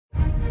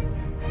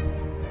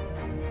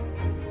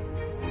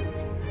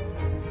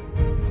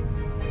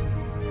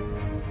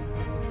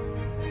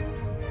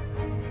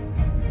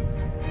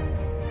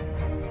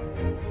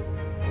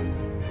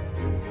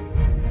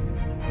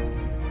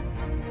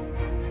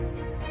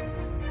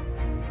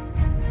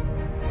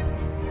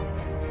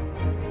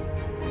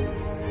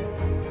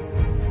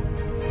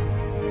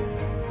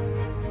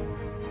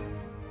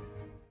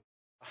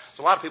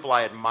a lot of people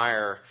I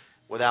admire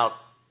without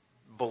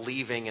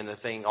believing in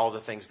all the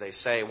things they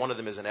say. One of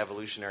them is an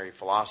evolutionary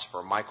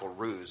philosopher, Michael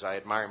Ruse. I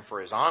admire him for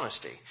his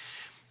honesty.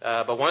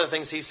 But one of the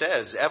things he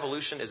says,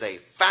 evolution is a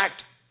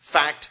fact.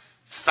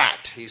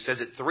 He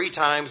says it 3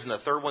 times, and the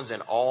third one's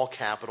in all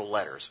capital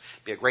letters.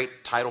 Be a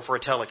great title for a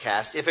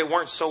telecast if it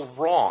weren't so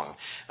wrong.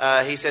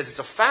 He says it's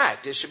a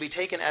fact. It should be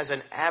taken as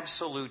an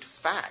absolute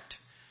fact.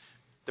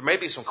 There may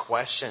be some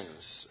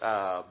questions,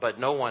 but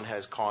no one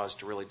has cause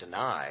to really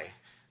deny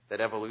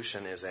that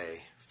evolution is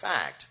a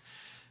fact.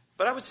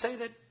 But I would say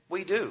that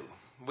we do.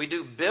 We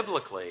do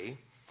biblically,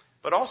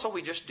 but also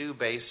we just do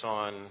based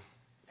on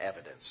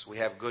evidence. We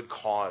have good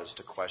cause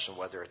to question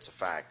whether it's a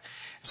fact.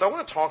 So I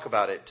want to talk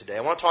about it today.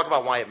 I want to talk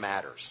about why it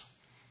matters.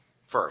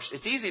 First,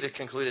 it's easy to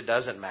conclude it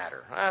doesn't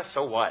matter.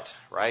 So what,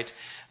 right?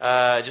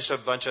 Just a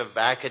bunch of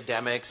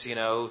academics,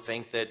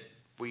 think that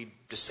we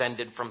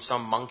descended from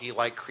some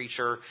monkey-like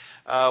creature.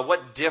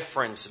 What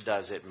difference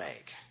does it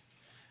make?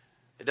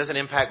 It doesn't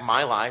impact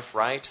my life,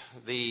 right?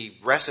 The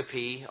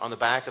recipe on the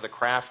back of the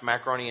Kraft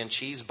macaroni and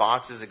cheese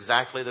box is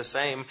exactly the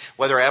same.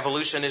 Whether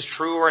evolution is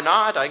true or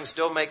not, I can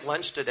still make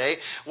lunch today.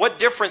 What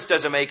difference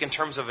does it make in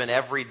terms of an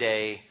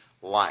everyday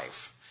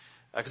life?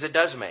 Because it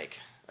does make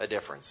a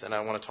difference, and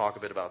I want to talk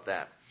a bit about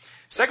that.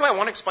 Secondly, I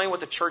want to explain what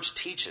the church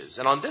teaches.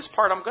 And on this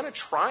part, I'm going to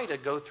try to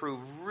go through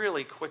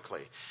really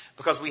quickly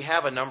because we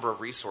have a number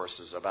of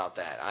resources about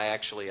that. I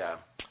actually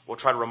will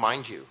try to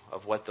remind you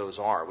of what those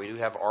are. We do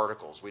have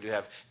articles. We do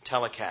have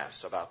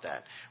telecasts about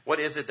that.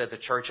 What is it that the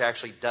church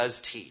actually does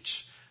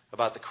teach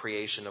about the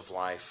creation of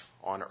life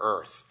on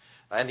earth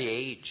and the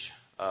age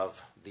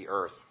of the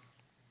earth?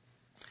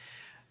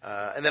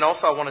 And then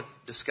also I want to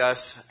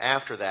discuss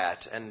after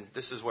that, and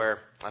this is where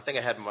I think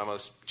I had my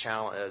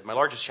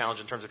largest challenge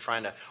in terms of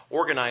trying to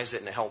organize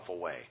it in a helpful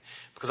way.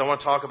 Because I want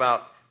to talk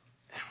about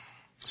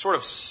sort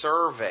of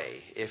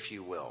survey, if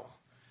you will,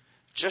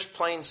 just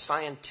plain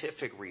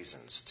scientific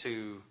reasons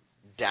to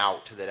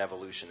doubt that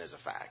evolution is a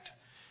fact.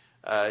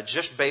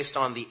 Just based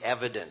on the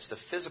evidence, the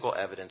physical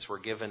evidence we're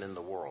given in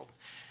the world.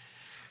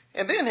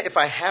 And then if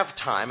I have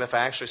time, if I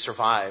actually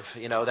survive,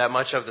 that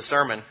much of the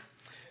sermon,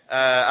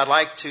 I'd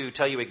like to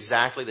tell you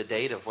exactly the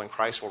date of when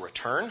Christ will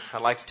return.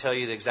 I'd like to tell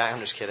you I'm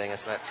just kidding.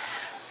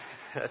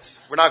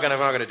 We're not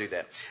going to do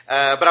that.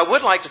 But I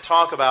would like to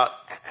talk about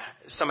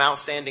some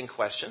outstanding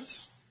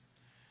questions.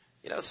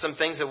 Some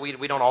things that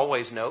we don't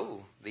always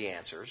know the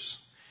answers.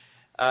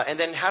 And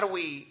then how do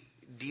we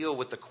deal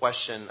with the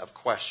question of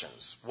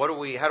questions? How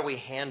do we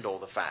handle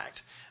the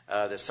fact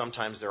that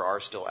sometimes there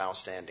are still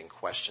outstanding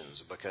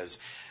questions?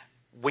 Because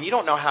when you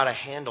don't know how to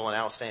handle an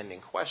outstanding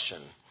question,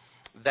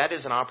 that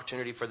is an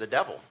opportunity for the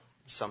devil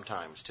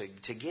sometimes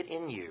to get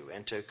in you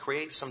and to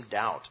create some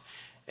doubt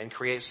and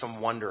create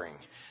some wondering.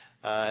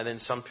 And then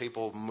some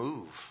people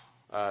move.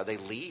 They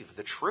leave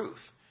the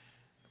truth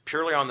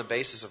purely on the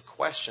basis of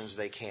questions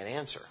they can't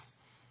answer.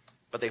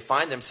 But they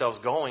find themselves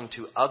going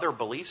to other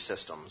belief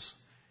systems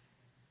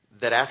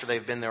that after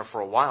they've been there for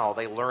a while,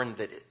 they learn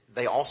that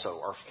they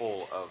also are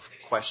full of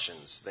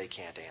questions they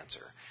can't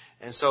answer.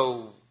 And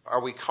so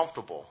are we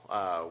comfortable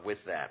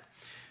with that?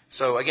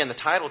 So again, the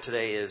title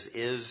today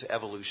is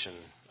Evolution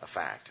a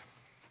Fact?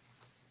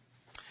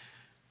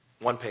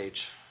 1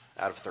 page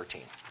out of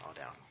 13, all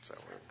down. So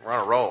we're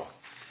on a roll. All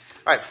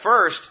right,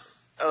 first,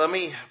 let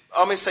me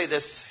say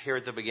this here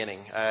at the beginning.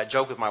 I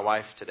joked with my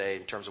wife today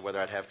in terms of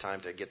whether I'd have time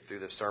to get through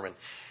this sermon.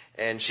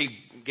 And she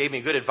gave me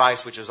good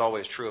advice, which is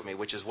always true of me,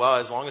 which is, well,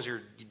 as long as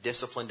you're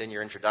disciplined in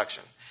your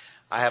introduction.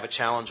 I have a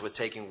challenge with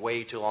taking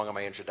way too long on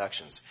my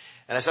introductions.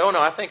 And I said, no,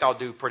 I think I'll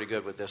do pretty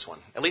good with this one.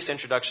 At least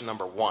introduction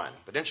number 1.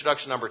 But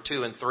introduction number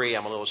 2 and 3,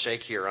 I'm a little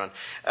shakier on.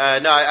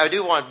 I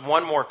do want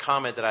one more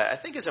comment that I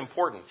think is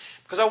important.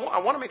 Because I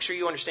want to make sure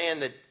you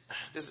understand that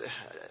this.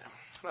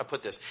 How do I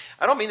put this?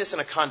 I don't mean this in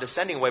a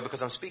condescending way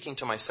because I'm speaking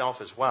to myself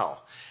as well.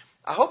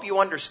 I hope you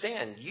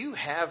understand you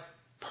have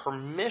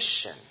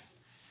permission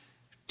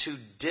to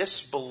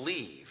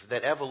disbelieve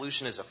that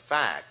evolution is a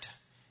fact,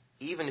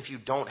 even if you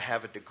don't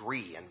have a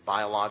degree in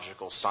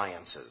biological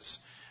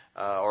sciences,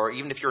 or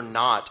even if you're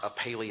not a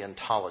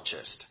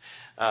paleontologist,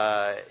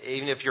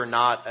 even if you're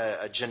not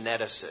a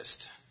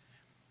geneticist.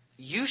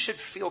 You should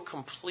feel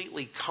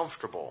completely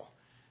comfortable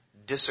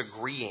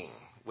disagreeing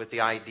with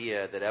the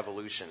idea that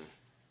evolution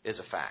is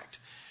a fact.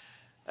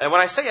 And when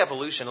I say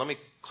evolution, let me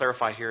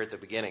clarify here at the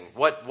beginning.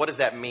 What does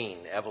that mean,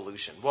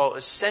 evolution? Well,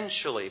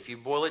 essentially, if you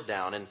boil it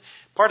down, and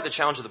part of the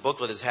challenge of the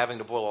booklet is having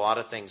to boil a lot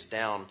of things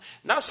down,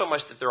 not so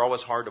much that they're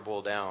always hard to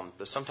boil down,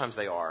 but sometimes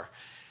they are,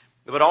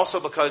 but also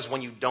because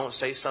when you don't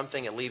say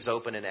something, it leaves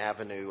open an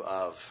avenue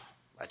of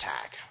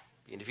attack.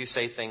 And if you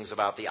say things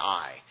about the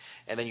eye,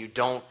 and then you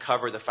don't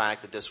cover the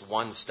fact that this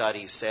one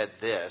study said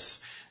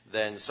this,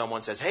 then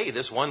someone says, hey,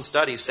 this one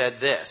study said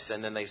this,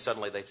 and then they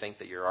think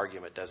that your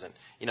argument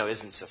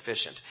isn't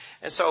sufficient.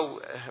 And so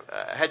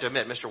I had to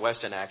admit, Mr.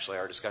 Weston, actually,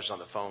 our discussions on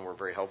the phone were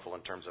very helpful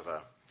in terms of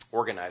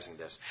organizing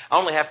this. I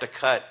only have to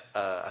cut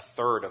a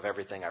third of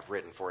everything I've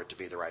written for it to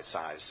be the right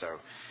size. So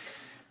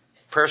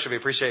prayer should be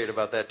appreciated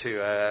about that, too.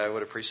 I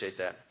would appreciate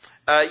that.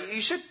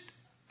 You should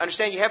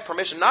understand you have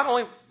permission, not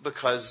only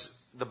because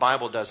the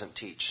Bible doesn't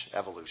teach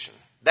evolution.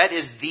 That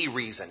is the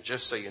reason,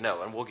 just so you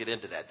know, and we'll get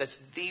into that. That's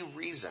the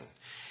reason.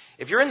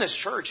 If you're in this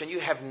church and you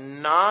have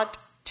not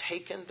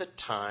taken the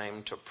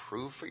time to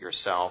prove for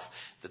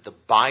yourself that the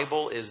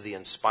Bible is the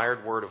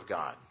inspired Word of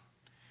God,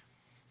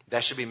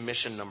 that should be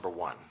mission number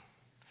one.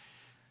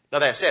 Now,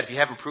 that said, if you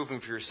haven't proven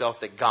for yourself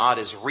that God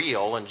is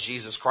real and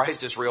Jesus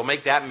Christ is real,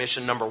 make that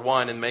mission number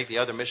one and make the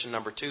other mission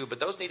number two. But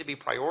those need to be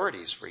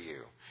priorities for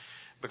you,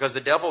 because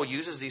the devil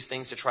uses these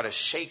things to try to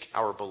shake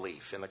our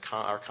belief in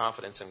our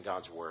confidence in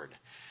God's Word.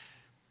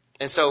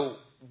 And so,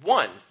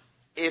 one,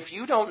 if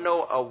you don't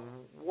know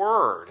a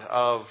word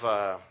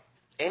of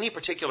any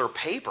particular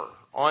paper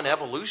on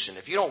evolution,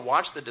 if you don't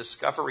watch the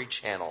Discovery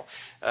Channel,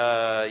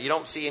 you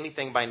don't see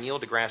anything by Neil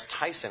deGrasse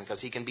Tyson because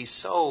he can be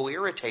so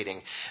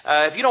irritating.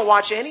 If you don't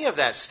watch any of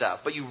that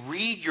stuff, but you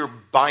read your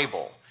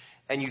Bible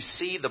and you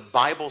see the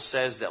Bible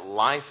says that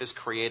life is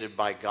created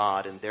by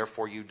God and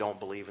therefore you don't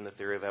believe in the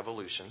theory of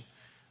evolution,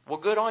 well,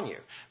 good on you.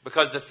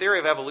 Because the theory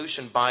of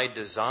evolution by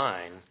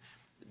design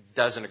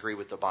doesn't agree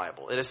with the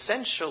Bible. It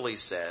essentially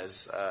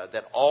says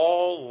that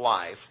all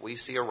life we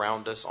see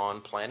around us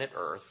on planet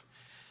Earth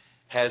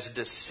has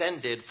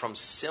descended from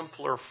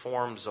simpler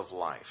forms of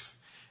life.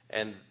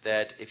 And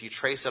that if you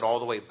trace it all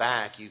the way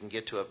back, you can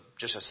get to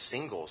just a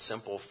single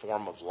simple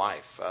form of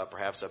life,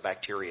 perhaps a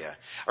bacteria,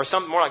 or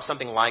more like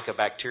something like a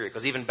bacteria,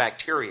 because even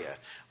bacteria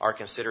are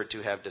considered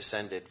to have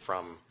descended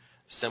from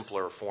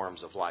simpler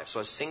forms of life. So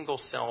a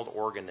single-celled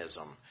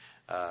organism,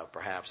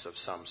 perhaps of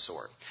some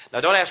sort.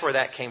 Now, don't ask where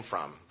that came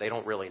from. They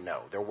don't really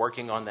know. They're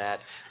working on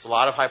that. There's a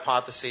lot of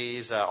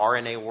hypotheses.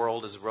 RNA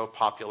World is real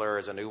popular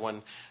as a new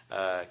one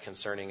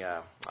concerning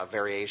a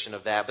variation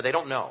of that, but they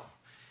don't know.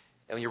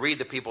 And when you read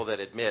the people that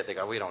admit, they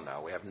go, we don't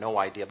know. We have no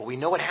idea. But we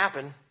know it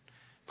happened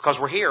because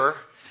we're here.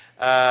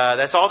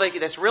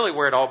 That's really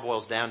where it all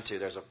boils down to.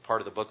 There's a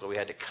part of the book that we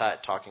had to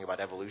cut talking about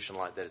evolution,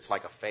 like that it's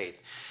like a faith.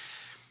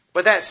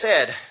 But that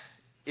said,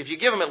 if you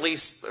give them at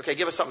least,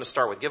 give us something to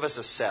start with. Give us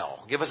a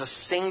cell. Give us a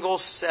single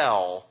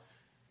cell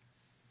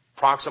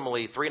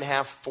approximately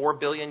 3.5, 4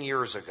 billion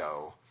years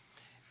ago.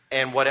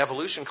 And what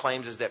evolution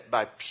claims is that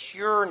by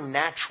pure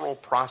natural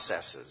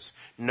processes,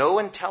 no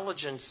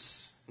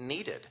intelligence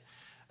needed,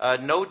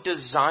 no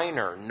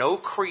designer, no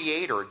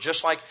creator,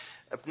 just like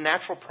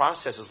natural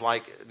processes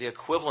like the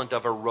equivalent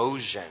of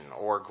erosion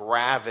or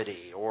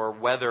gravity or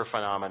weather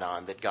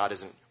phenomenon that God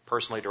isn't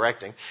personally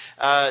directing,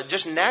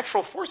 just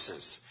natural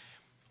forces.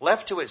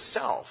 Left to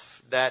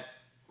itself, that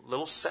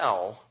little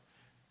cell,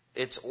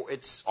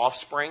 its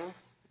offspring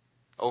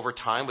over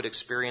time would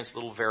experience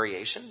little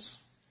variations.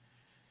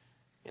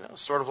 You know,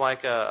 sort of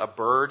like a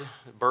bird.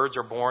 Birds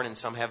are born and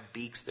some have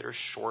beaks that are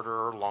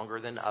shorter or longer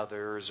than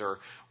others,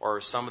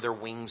 or some of their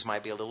wings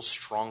might be a little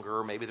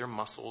stronger, maybe their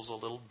muscles a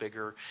little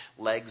bigger,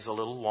 legs a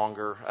little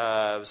longer.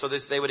 So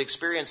they would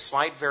experience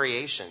slight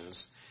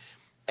variations,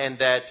 and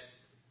that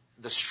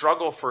the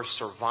struggle for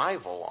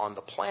survival on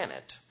the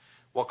planet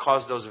will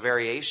cause those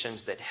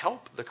variations that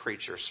help the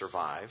creature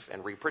survive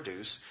and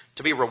reproduce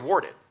to be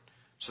rewarded.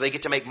 So they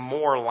get to make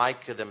more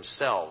like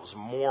themselves,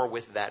 more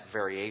with that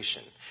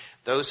variation.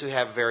 Those who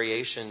have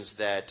variations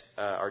that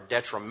are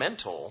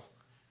detrimental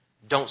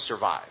don't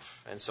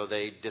survive, and so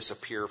they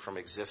disappear from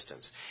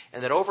existence.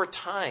 And that over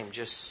time,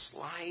 just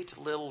slight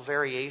little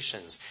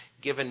variations,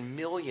 given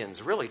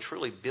millions, really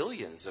truly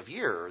billions of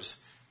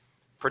years,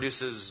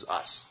 produces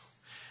us.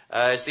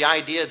 It's the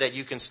idea that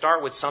you can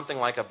start with something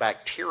like a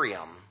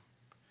bacterium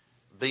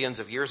billions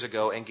of years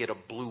ago and get a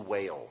blue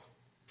whale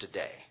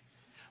today.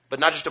 But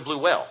not just a blue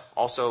whale,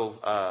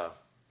 also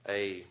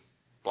a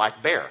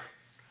black bear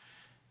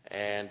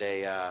and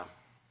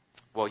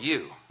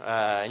you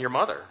and your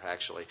mother,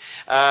 actually.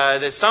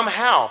 That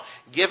somehow,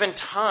 given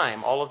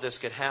time, all of this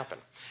could happen.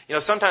 You know,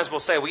 sometimes we'll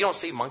say, we don't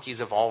see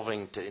monkeys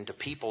evolving into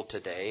people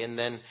today, and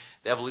then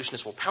the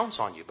evolutionists will pounce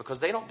on you because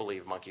they don't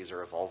believe monkeys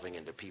are evolving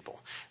into people.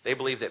 They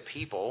believe that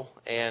people,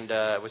 and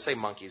I would say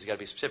monkeys, you've got to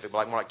be specific,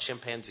 but more like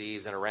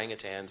chimpanzees and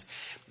orangutans,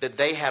 that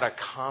they had a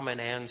common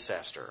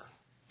ancestor.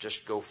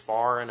 Just go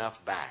far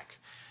enough back,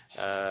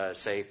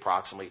 say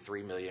approximately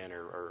 3 million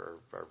or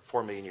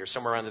 4 million years,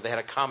 somewhere around there, they had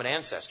a common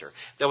ancestor.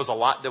 There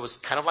was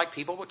kind of like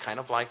people, but kind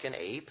of like an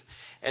ape,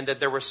 and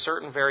that there were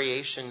certain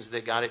variations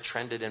that got it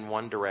trended in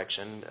one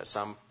direction,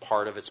 some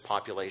part of its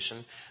population.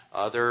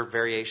 Other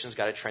variations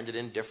got it trended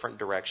in different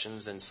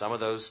directions, and some of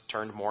those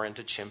turned more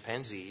into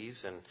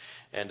chimpanzees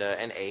and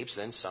apes,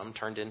 and some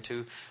turned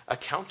into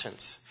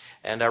accountants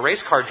and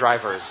race car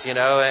drivers,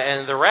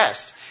 and the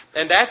rest.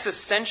 And that's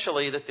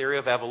essentially the theory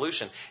of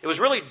evolution. It was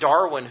really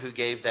Darwin who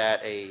gave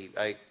that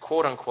a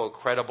quote-unquote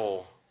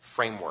credible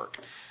framework.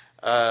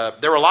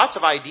 There were lots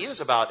of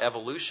ideas about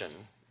evolution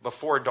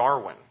before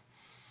Darwin,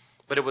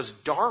 but it was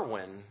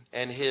Darwin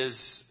and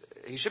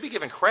he should be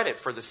given credit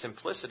for the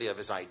simplicity of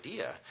his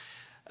idea.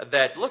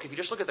 That, look, if you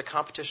just look at the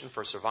competition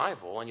for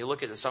survival and you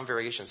look at some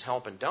variations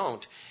help and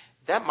don't,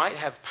 that might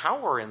have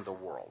power in the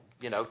world,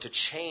 to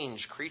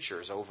change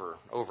creatures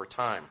over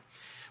time.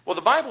 Well,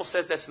 the Bible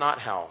says that's not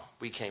how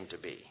we came to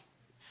be.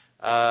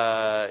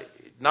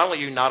 Not only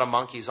are you not a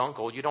monkey's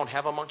uncle, you don't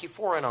have a monkey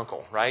for an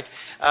uncle, right?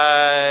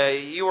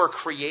 You are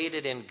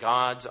created in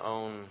God's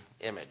own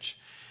image.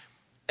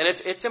 And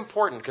it's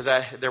important because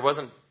there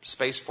wasn't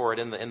space for it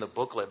in the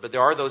booklet, but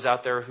there are those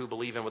out there who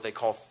believe in what they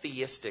call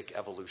theistic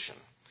evolution.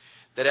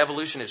 That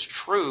evolution is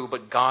true,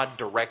 but God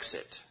directs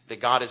it. That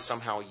God is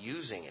somehow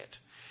using it.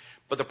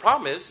 But the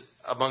problem is,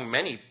 among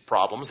many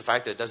problems, the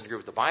fact that it doesn't agree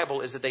with the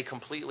Bible, is that they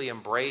completely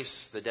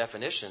embrace the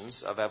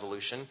definitions of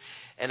evolution.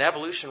 And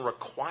evolution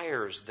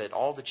requires that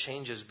all the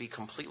changes be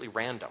completely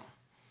random.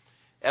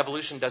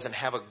 Evolution doesn't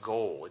have a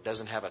goal. It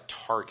doesn't have a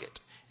target.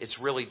 It's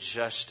really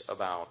just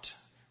about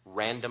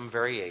random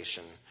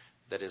variation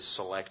that is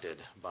selected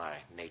by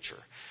nature.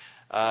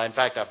 In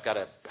fact, I've got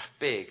a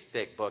big,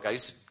 thick book. I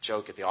used to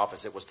joke at the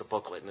office it was the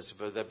booklet, and it's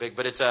that big,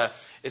 but it's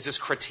this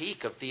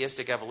critique of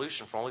theistic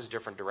evolution from all these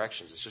different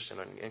directions. It's just in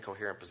an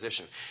incoherent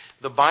position.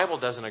 The Bible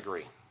doesn't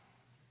agree.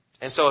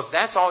 And so if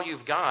that's all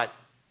you've got,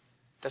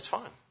 that's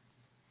fine.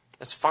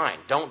 That's fine.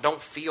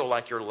 Don't feel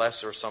like you're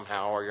lesser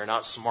somehow or you're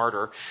not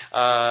smarter,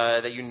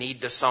 that you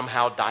need to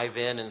somehow dive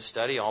in and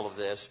study all of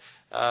this,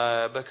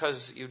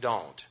 because you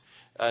don't.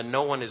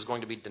 No one is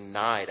going to be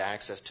denied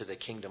access to the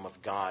kingdom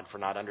of God for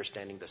not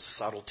understanding the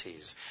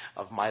subtleties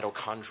of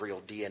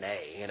mitochondrial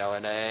DNA,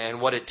 and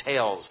what it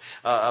tells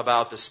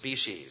about the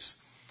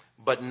species.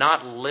 But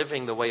not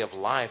living the way of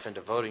life and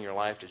devoting your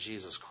life to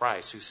Jesus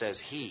Christ, who says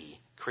He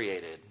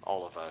created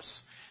all of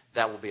us,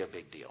 that will be a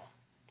big deal.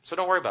 So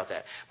don't worry about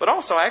that. But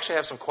also, I actually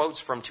have some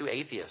quotes from two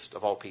atheists,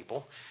 of all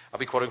people. I'll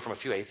be quoting from a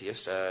few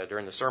atheists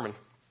during the sermon.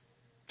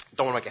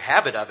 Don't want to make a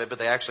habit of it, but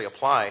they actually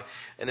apply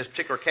in this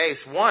particular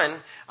case. One,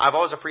 I've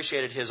always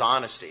appreciated his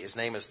honesty. His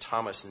name is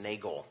Thomas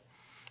Nagel,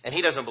 and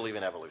he doesn't believe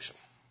in evolution.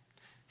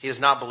 He does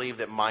not believe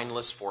that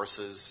mindless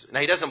forces... Now,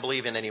 he doesn't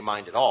believe in any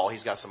mind at all.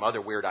 He's got some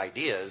other weird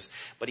ideas,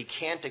 but he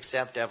can't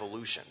accept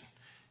evolution.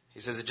 He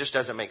says it just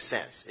doesn't make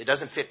sense. It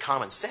doesn't fit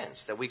common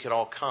sense that we could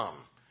all come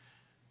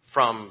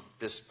from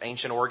this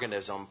ancient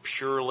organism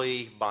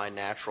purely by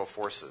natural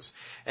forces.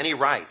 And he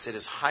writes, it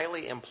is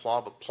highly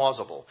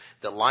implausible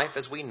that life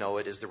as we know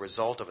it is the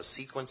result of a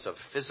sequence of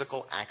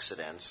physical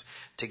accidents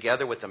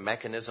together with the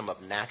mechanism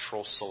of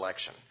natural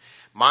selection.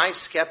 My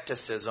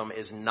skepticism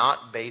is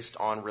not based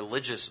on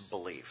religious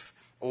belief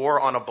or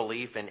on a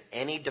belief in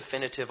any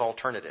definitive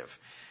alternative.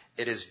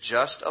 It is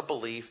just a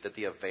belief that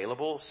the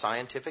available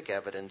scientific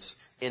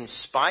evidence, in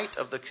spite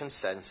of the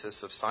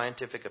consensus of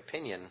scientific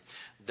opinion,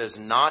 does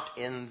not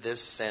in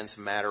this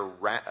matter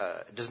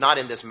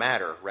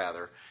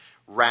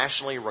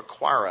rationally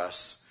require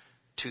us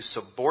to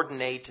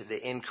subordinate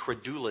the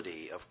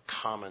incredulity of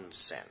common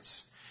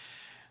sense.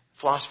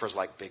 Philosophers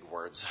like big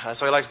words,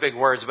 so he likes big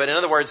words. But in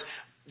other words,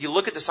 you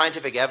look at the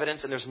scientific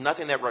evidence, and there's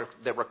nothing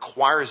that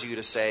requires you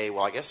to say,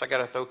 well, I guess I got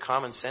to throw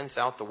common sense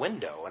out the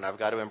window, and I've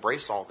got to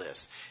embrace all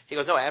this. He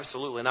goes, no,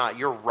 absolutely not.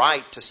 You're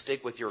right to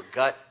stick with your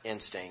gut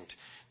instinct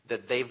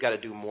that they've got to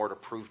do more to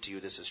prove to you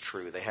this is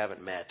true. They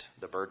haven't met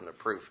the burden of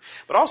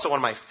proof. But also one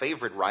of my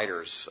favorite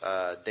writers,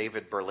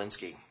 David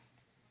Berlinski.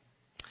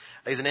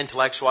 He's an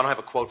intellectual. I don't have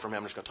a quote from him.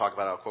 I'm just going to talk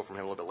about it. I'll quote from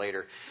him a little bit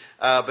later.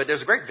 But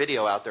there's a great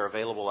video out there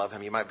available of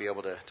him. You might be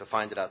able to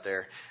find it out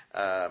there.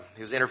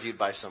 He was interviewed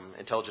by some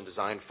intelligent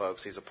design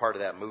folks. He's a part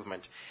of that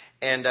movement.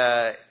 And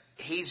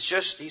he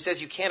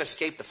says you can't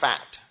escape the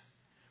fact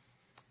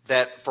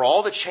that for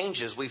all the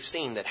changes we've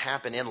seen that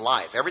happen in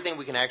life, everything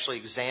we can actually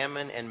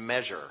examine and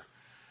measure,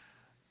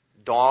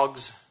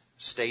 dogs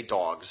stay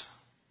dogs.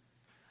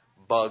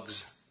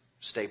 Bugs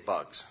stay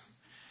bugs.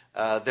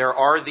 There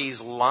are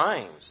these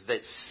lines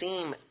that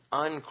seem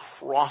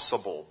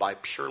uncrossable by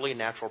purely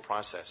natural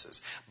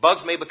processes.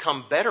 Bugs may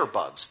become better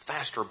bugs,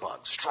 faster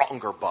bugs,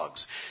 stronger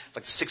bugs,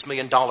 like the $6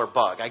 million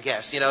bug, I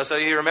guess. So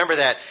you remember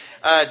that.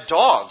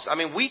 Dogs,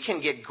 we can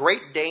get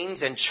Great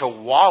Danes and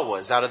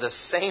Chihuahuas out of the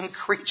same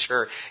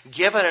creature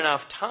given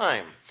enough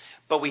time,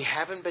 but we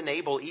haven't been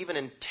able, even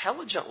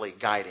intelligently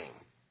guiding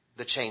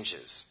the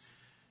changes,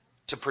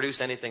 to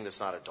produce anything that's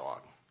not a dog.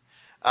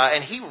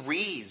 And he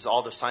reads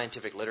all the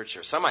scientific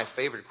literature. Some of my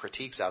favorite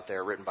critiques out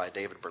there are written by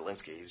David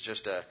Berlinski. He's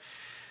just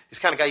he's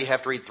the kind of guy you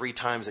have to read 3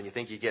 times and you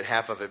think you get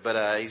half of it.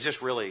 But he's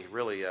just really,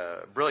 really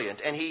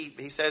brilliant. And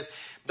he says,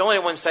 don't let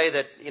anyone say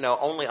that,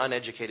 only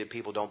uneducated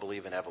people don't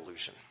believe in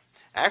evolution.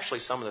 Actually,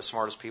 some of the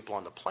smartest people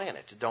on the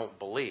planet don't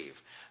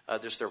believe.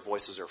 Just their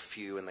voices are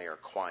few and they are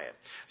quiet.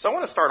 So I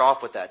want to start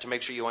off with that to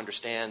make sure you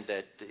understand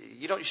that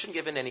you shouldn't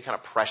give in any kind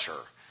of pressure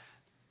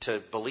to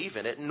believe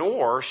in it,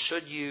 nor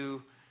should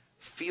you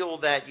feel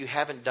that you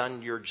haven't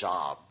done your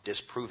job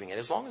disproving it,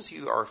 as long as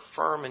you are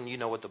firm and you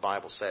know what the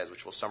Bible says,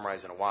 which we'll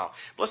summarize in a while.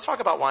 But let's talk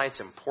about why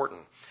it's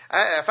important.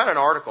 I found an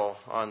article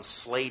on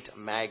Slate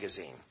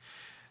magazine.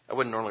 I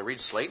wouldn't normally read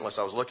Slate unless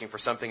I was looking for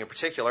something in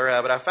particular,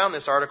 but I found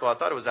this article. I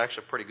thought it was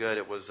actually pretty good.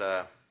 It was,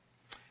 I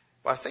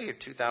say here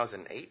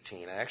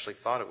 2018. I actually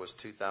thought it was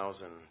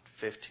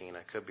 2015. I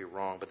could be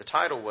wrong. But the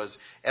title was,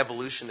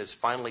 Evolution is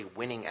Finally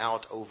Winning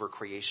Out Over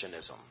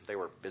Creationism. They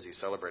were busy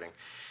celebrating.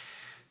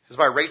 It's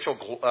by Rachel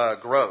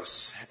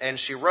Gross, and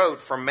she wrote,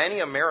 for many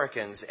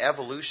Americans,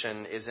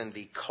 evolution is in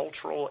the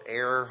cultural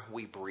air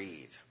we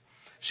breathe.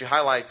 She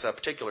highlights a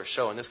particular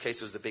show, in this case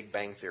it was The Big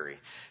Bang Theory,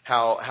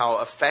 how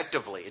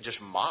effectively it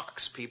just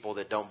mocks people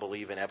that don't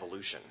believe in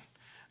evolution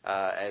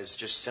as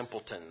just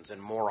simpletons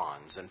and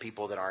morons and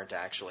people that aren't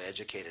actually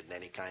educated in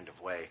any kind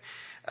of way.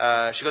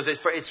 She goes,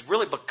 it's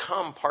really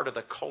become part of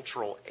the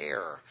cultural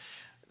air.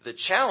 The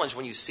challenge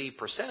when you see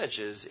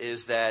percentages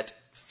is that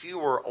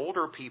fewer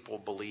older people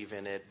believe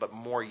in it, but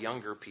more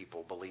younger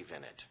people believe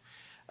in it.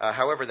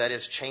 However, that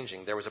is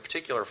changing. There was a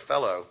particular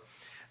fellow,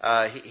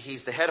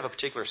 he's the head of a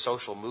particular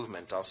social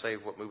movement. I'll say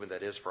what movement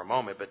that is for a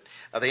moment, but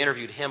they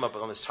interviewed him up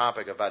on this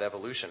topic about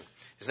evolution.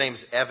 His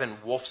name's Evan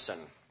Wolfson.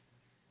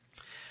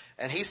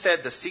 And he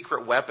said the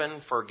secret weapon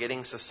for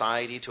getting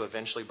society to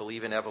eventually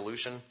believe in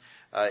evolution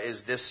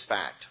is this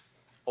fact: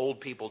 old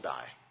people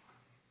die.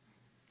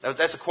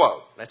 That's a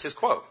quote. That's his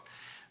quote.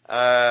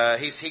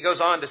 He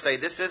goes on to say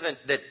this isn't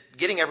that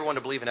getting everyone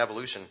to believe in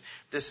evolution.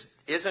 This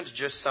isn't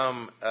just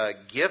some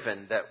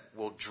given that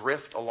will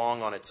drift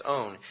along on its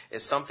own.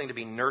 It's something to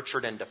be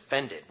nurtured and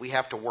defended. We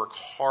have to work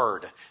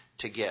hard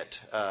to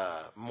get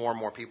more and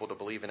more people to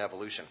believe in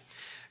evolution.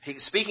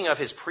 Speaking of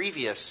his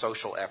previous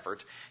social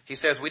effort, he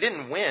says, we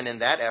didn't win in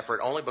that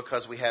effort only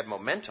because we had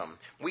momentum.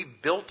 We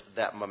built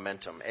that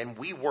momentum, and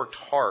we worked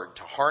hard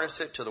to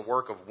harness it to the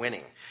work of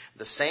winning.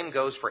 The same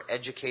goes for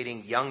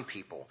educating young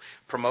people,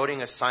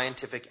 promoting a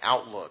scientific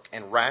outlook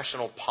and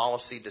rational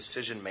policy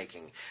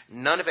decision-making.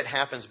 None of it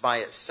happens by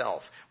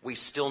itself. We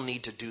still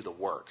need to do the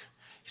work.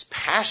 He's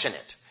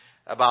passionate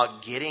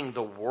about getting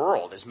the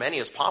world, as many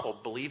as possible,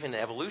 believe in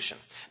evolution.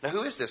 Now,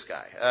 who is this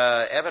guy?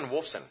 Evan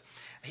Wolfson.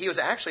 He was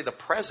actually the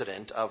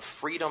president of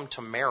Freedom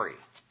to Marry.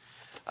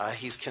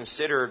 He's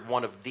considered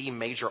one of the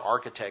major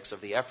architects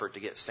of the effort to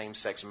get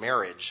same-sex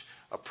marriage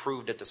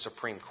approved at the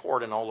Supreme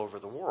Court and all over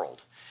the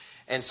world.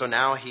 And so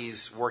now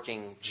he's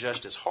working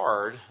just as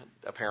hard,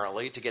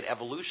 apparently, to get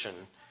evolution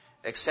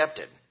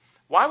accepted.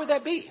 Why would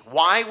that be?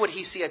 Why would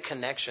he see a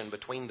connection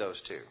between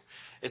those two?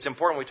 It's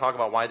important we talk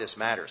about why this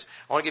matters.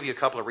 I want to give you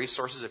a couple of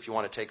resources if you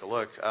want to take a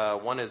look.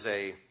 One is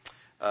a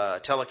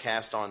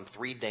telecast on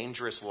 3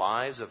 Dangerous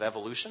Lies of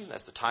Evolution.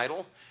 That's the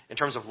title, in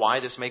terms of why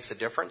this makes a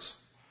difference.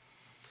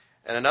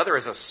 And another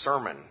is a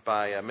sermon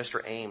by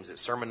Mr. Ames.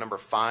 It's sermon number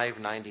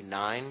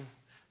 599,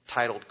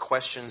 titled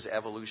Questions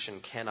Evolution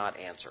Cannot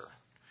Answer.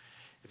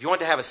 If you want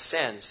to have a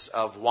sense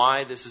of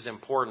why this is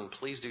important,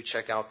 please do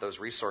check out those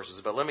resources.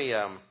 But let me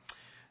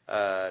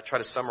try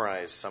to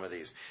summarize some of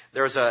these.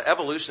 There's an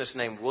evolutionist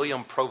named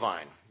William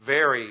Provine,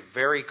 very,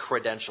 very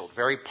credentialed,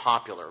 very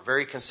popular,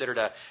 very considered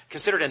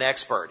an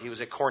expert. He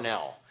was at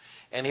Cornell,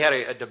 and he had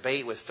a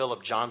debate with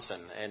Philip Johnson,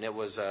 and it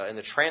was in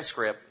the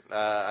transcript.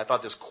 I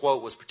thought this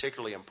quote was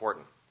particularly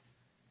important.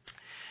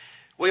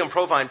 William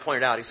Provine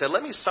pointed out, he said,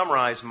 "Let me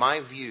summarize my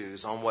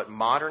views on what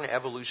modern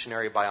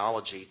evolutionary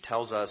biology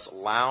tells us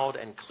loud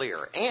and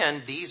clear,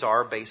 and these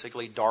are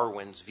basically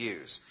Darwin's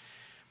views.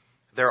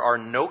 There are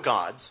no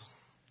gods,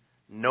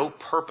 no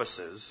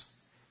purposes,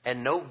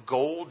 and no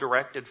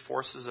goal-directed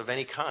forces of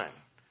any kind.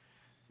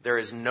 There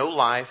is no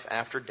life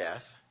after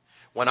death.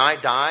 When I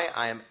die,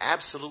 I am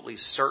absolutely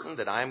certain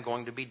that I am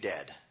going to be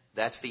dead.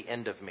 That's the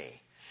end of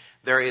me.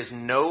 There is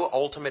no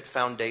ultimate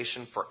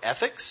foundation for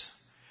ethics,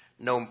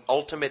 no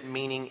ultimate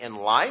meaning in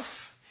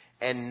life,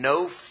 and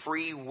no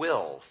free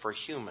will for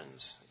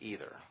humans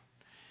either."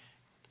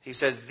 He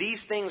says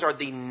these things are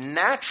the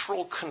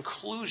natural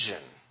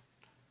conclusion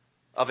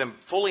of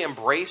fully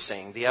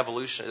embracing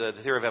the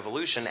theory of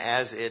evolution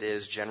as it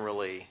is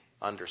generally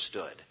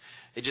understood.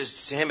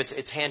 To him,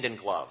 it's hand in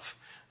glove.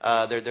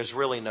 There's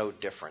really no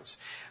difference.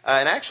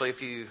 And actually,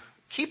 if you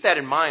keep that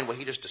in mind, what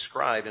he just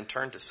described, and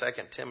turn to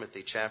 2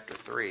 Timothy chapter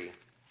 3.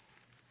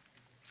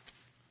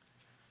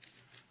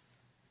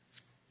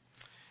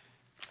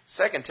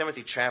 2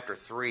 Timothy chapter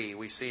 3,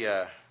 we see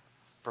a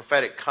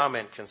prophetic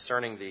comment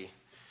concerning the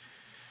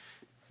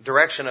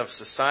direction of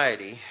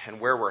society and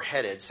where we're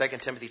headed.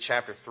 2 Timothy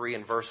chapter 3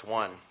 and verse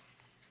 1.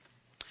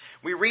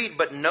 We read,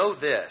 "But know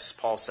this,"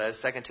 Paul says,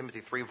 2 Timothy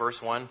 3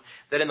 verse 1,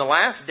 "that in the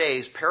last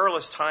days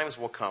perilous times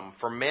will come,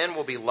 for men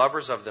will be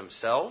lovers of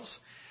themselves,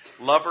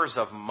 lovers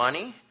of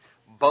money,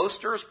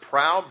 boasters,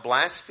 proud,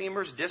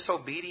 blasphemers,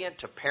 disobedient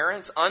to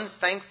parents,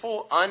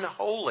 unthankful,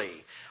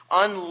 unholy,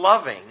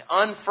 unloving,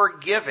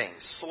 unforgiving,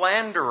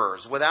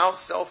 slanderers, without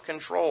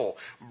self-control,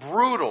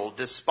 brutal,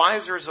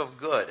 despisers of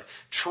good,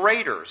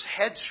 traitors,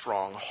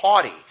 headstrong,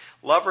 haughty,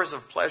 lovers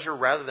of pleasure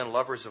rather than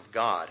lovers of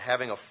God,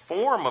 having a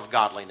form of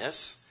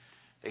godliness."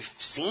 They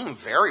seem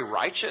very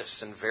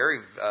righteous and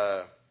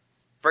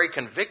very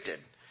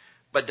convicted,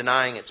 but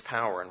denying its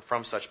power, and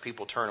from such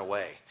people turn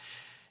away.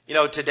 You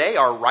know, today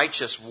our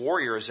righteous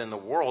warriors in the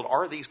world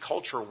are these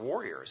culture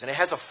warriors, and it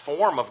has a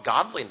form of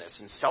godliness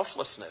and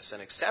selflessness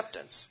and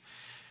acceptance.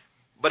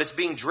 But it's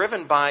being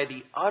driven by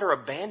the utter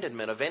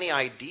abandonment of any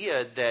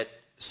idea that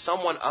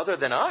someone other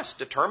than us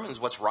determines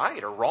what's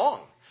right or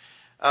wrong.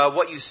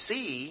 What you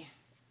see,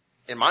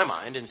 in my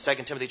mind, in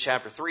 2 Timothy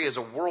chapter 3 is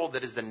a world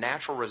that is the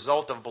natural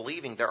result of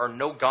believing there are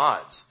no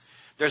gods.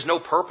 There's no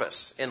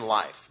purpose in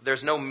life.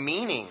 There's no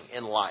meaning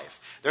in life.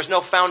 There's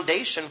no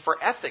foundation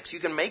for ethics. You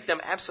can make them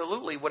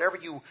absolutely whatever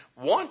you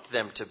want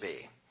them to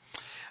be.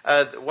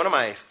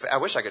 I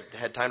wish I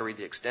had time to read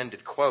the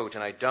extended quote,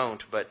 and I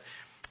don't, but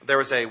there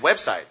was a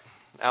website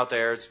out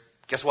there.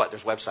 Guess what?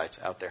 There's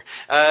websites out there.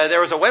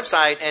 There was a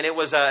website, and it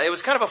was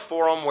kind of a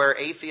forum where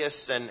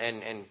atheists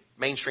and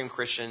mainstream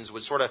Christians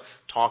would sort of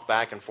talk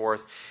back and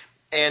forth.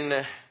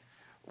 And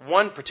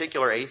one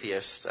particular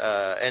atheist,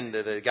 and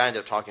the guy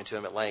ended up talking to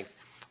him at length,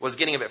 was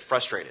getting a bit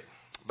frustrated,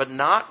 but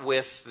not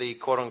with the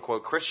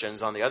quote-unquote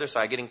Christians on the other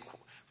side, getting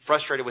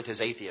frustrated with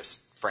his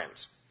atheist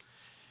friends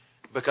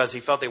because he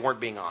felt they weren't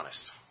being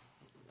honest.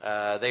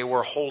 They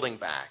were holding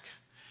back.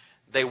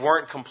 They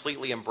weren't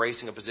completely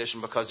embracing a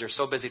position because they're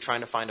so busy trying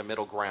to find a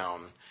middle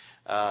ground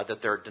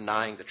that they're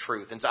denying the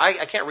truth. And so I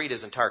can't read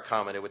his entire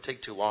comment. It would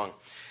take too long.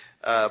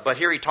 But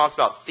here he talks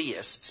about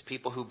theists,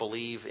 people who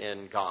believe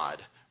in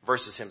God,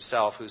 versus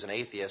himself, who's an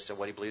atheist, and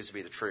what he believes to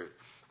be the truth.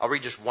 I'll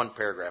read just one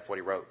paragraph, what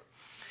he wrote.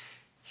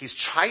 He's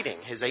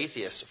chiding his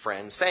atheist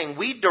friends, saying,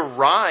 "We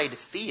deride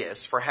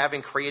theists for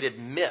having created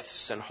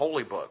myths and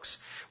holy books.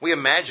 We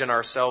imagine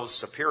ourselves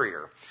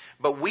superior.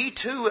 But we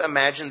too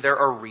imagine there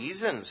are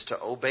reasons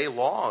to obey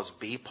laws,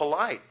 be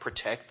polite,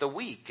 protect the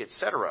weak,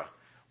 etc.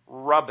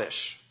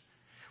 Rubbish.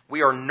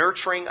 We are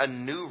nurturing a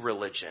new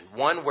religion,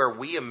 one where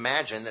we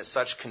imagine that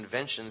such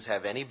conventions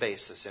have any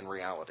basis in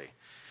reality.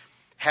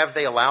 Have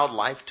they allowed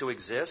life to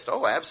exist?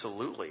 Oh,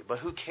 absolutely. But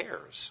who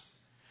cares?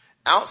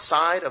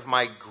 Outside of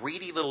my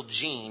greedy little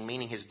gene,"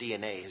 meaning his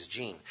DNA, his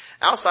gene,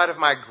 "outside of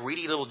my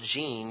greedy little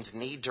gene's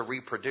need to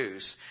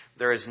reproduce,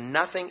 there is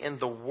nothing in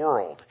the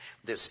world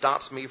that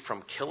stops me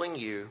from killing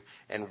you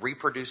and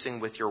reproducing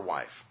with your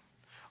wife.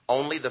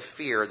 Only the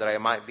fear that I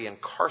might be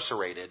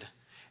incarcerated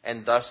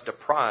and thus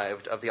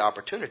deprived of the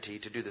opportunity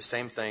to do the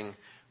same thing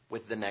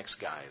with the next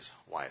guy's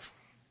wife."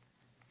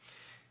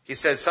 He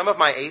says, "Some of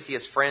my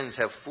atheist friends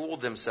have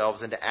fooled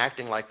themselves into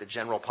acting like the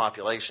general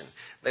population.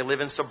 They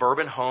live in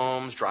suburban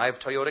homes, drive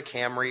Toyota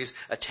Camrys,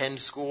 attend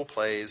school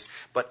plays,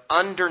 but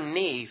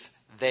underneath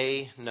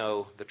they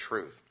know the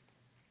truth.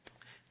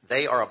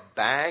 They are a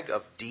bag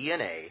of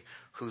DNA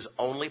whose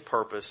only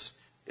purpose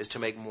is to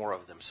make more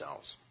of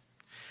themselves.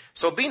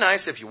 So be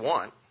nice if you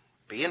want.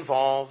 Be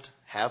involved.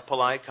 Have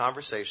polite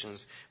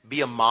conversations.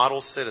 Be a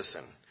model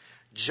citizen.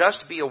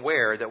 Just be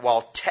aware that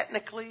while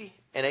technically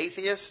an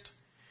atheist,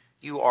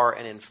 you are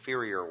an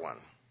inferior one.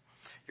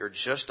 You're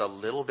just a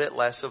little bit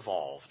less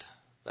evolved.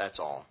 That's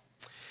all.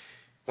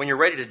 When you're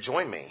ready to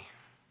join me,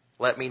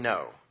 let me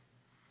know.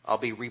 I'll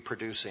be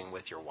reproducing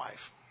with your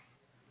wife."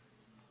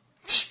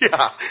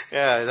 Yeah,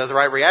 that's the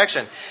right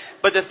reaction.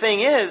 But the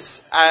thing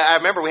is, I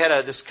remember we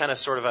had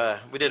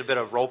we did a bit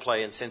of role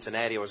play in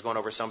Cincinnati. I was going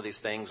over some of these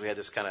things. We had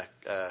this kind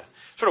of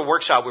sort of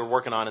workshop we were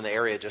working on in the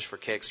area just for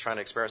kicks, trying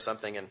to experiment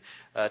something. And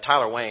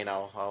Tyler Wayne,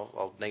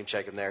 I'll name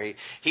check him there.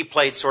 He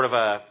played sort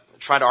of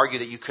trying to argue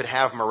that you could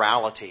have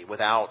morality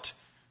without,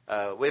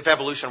 if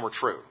evolution were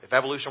true. If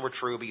evolution were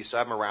true, but you still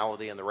have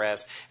morality and the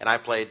rest. And I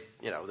played,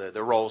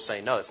 the role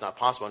saying, no, that's not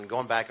possible, and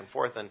going back and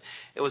forth. And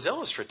it was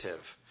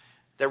illustrative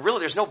that really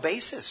there's no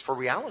basis for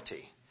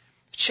reality.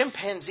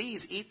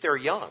 Chimpanzees eat their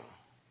young,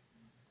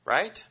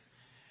 right?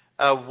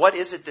 What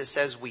is it that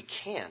says we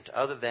can't,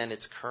 other than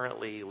it's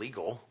currently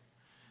legal?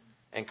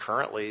 And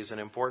currently is an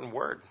important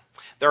word.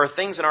 There are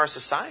things in our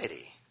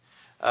society.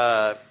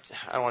 I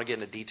don't want to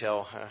get into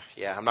detail.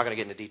 I'm not going to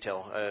get into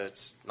detail.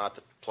 It's not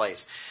the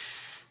place.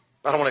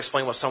 I don't want to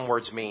explain what some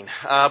words mean.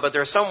 But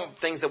there are some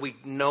things that we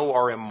know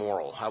are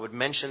immoral. I would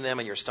mention them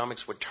and your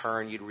stomachs would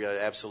turn. You'd realize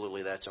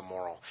absolutely that's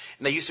immoral.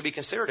 And they used to be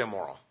considered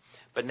immoral.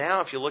 But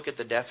now if you look at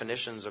the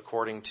definitions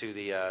according to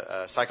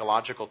the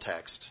psychological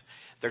text,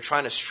 they're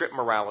trying to strip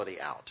morality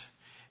out.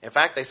 In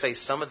fact, they say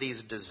some of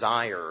these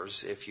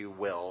desires, if you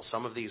will,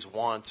 some of these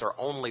wants are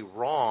only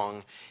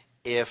wrong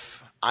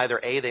if either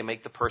A, they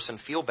make the person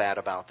feel bad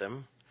about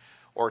them,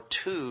 or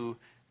 2,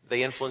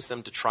 they influence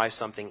them to try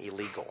something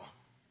illegal.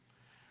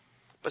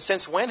 But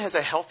since when has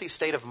a healthy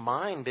state of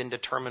mind been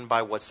determined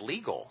by what's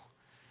legal?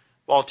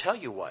 Well, I'll tell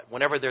you what,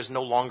 whenever there's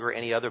no longer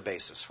any other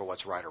basis for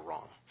what's right or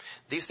wrong.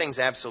 These things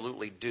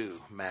absolutely do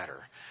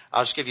matter.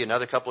 I'll just give you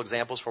another couple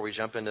examples before we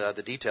jump into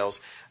the details.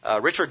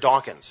 Richard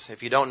Dawkins,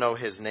 if you don't know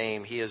his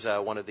name, he is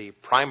one of the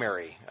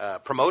primary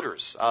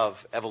promoters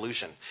of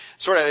evolution.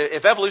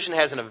 If evolution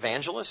has an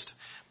evangelist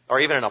or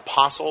even an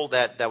apostle,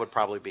 that would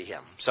probably be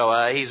him. So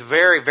he's a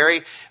very,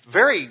 very,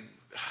 very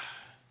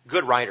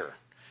good writer.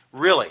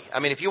 Really. I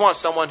mean, if you want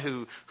someone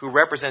who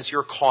represents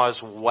your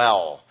cause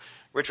well,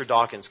 Richard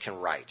Dawkins can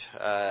write.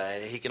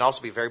 He can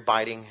also be very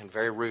biting and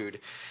very rude.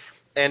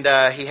 And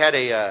he had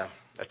a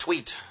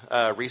tweet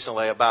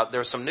recently about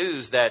there's some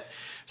news that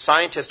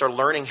scientists are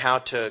learning how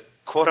to,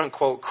 quote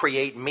unquote,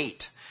 create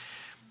meat.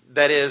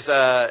 That is,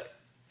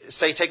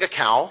 say, take a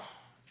cow,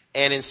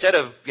 and instead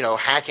of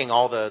hacking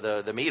all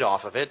the meat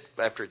off of it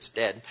after it's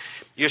dead,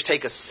 you just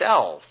take a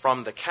cell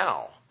from the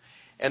cow.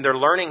 And they're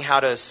learning how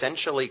to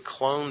essentially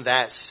clone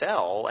that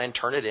cell and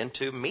turn it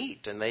into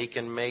meat. And they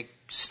can make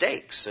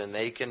steaks, and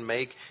they can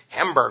make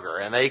hamburger,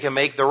 and they can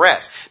make the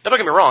rest. Now, don't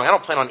get me wrong, I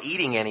don't plan on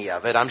eating any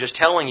of it. I'm just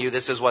telling you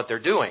this is what they're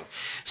doing.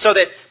 So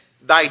that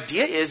the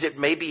idea is it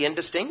may be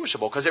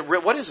indistinguishable, because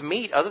what is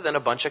meat other than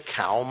a bunch of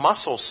cow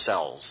muscle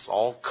cells,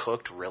 all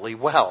cooked really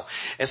well?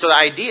 And so the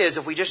idea is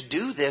if we just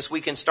do this,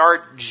 we can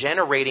start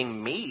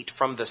generating meat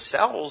from the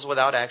cells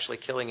without actually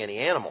killing any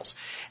animals.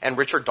 And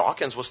Richard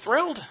Dawkins was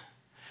thrilled.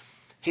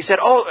 He said,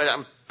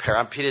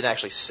 he didn't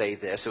actually say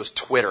this, it was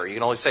Twitter, you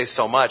can only say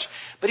so much,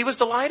 but he was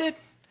delighted.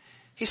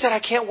 He said, I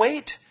can't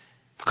wait,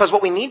 because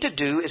what we need to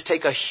do is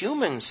take a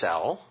human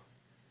cell,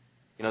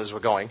 as we're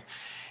going,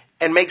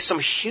 and make some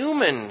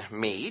human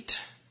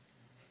meat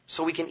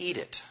so we can eat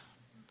it.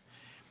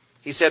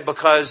 He said,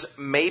 because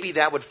maybe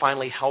that would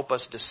finally help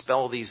us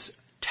dispel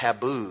these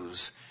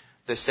taboos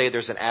that say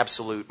there's an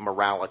absolute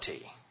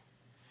morality.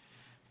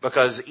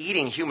 Because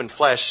eating human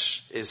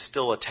flesh is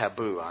still a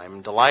taboo.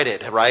 I'm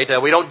delighted, right?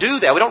 We don't do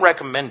that. We don't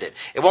recommend it.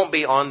 It won't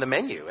be on the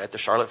menu at the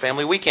Charlotte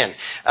Family Weekend.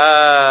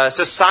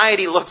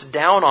 Society looks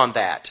down on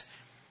that.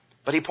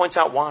 But he points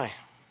out why.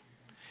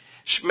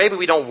 Maybe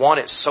we don't want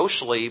it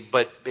socially,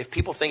 but if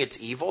people think it's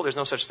evil, there's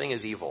no such thing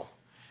as evil.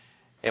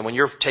 And when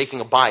you're taking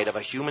a bite of a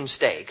human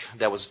steak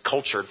that was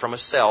cultured from a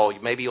cell,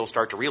 maybe you'll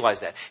start to realize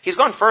that. He's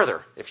gone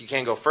further, if you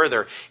can go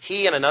further.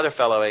 He and another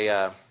fellow,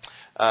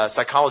 a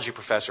psychology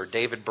professor,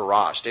 David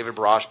Barash. David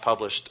Barash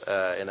published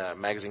in a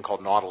magazine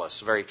called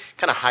Nautilus, a very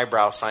kind of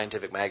highbrow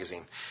scientific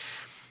magazine.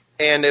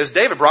 And as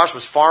David Barash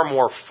was far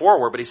more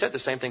forward, but he said the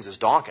same things as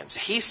Dawkins.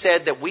 He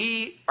said that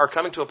we are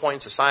coming to a point in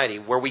society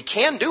where we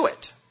can do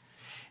it.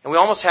 And we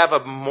almost have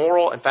a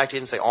moral, in fact, he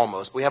didn't say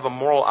almost, we have a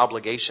moral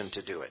obligation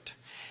to do it.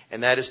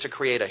 And that is to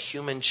create a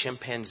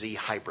human-chimpanzee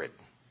hybrid.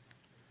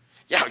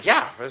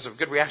 Yeah, that's a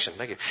good reaction.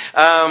 Thank you.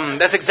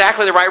 That's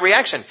exactly the right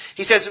reaction.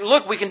 He says,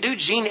 look, we can do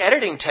gene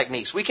editing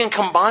techniques. We can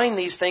combine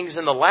these things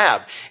in the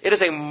lab. It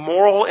is a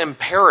moral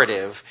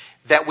imperative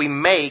that we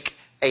make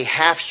a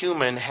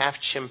half-human,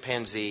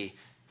 half-chimpanzee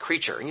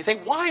creature. And you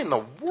think, why in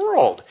the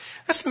world?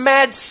 That's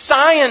mad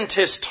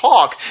scientist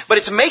talk. But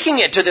it's making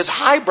it to this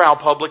highbrow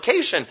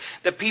publication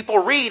that people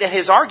read. And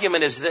his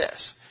argument is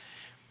this,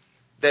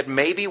 that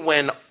maybe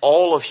when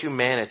all of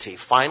humanity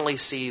finally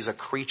sees a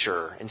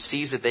creature and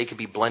sees that they could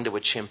be blended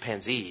with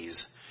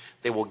chimpanzees,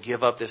 they will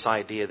give up this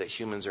idea that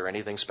humans are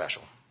anything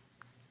special.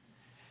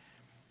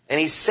 And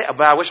he said,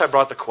 I wish I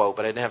brought the quote,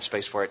 but I didn't have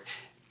space for it.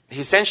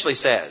 He essentially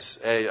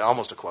says,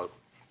 almost a quote,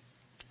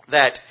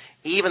 that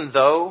even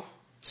though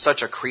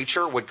such a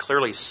creature would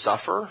clearly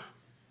suffer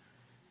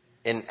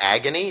in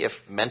agony,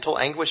 if mental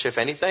anguish, if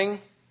anything,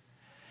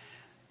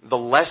 the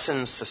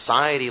lessons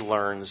society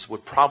learns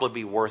would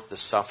probably be worth the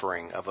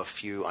suffering of a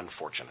few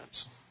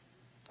unfortunates.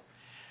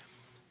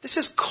 This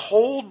is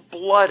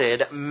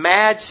cold-blooded,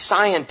 mad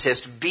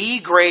scientist,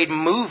 B-grade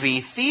movie,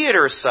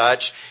 theater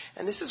such,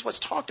 and this is what's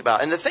talked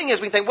about. And the thing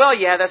is, we think, well,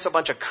 yeah, that's a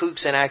bunch of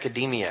kooks in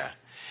academia.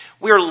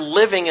 We are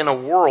living in a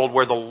world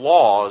where the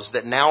laws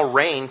that now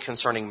reign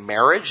concerning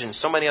marriage and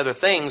so many other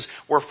things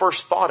were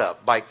first thought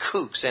up by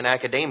kooks in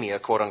academia,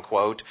 quote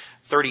unquote,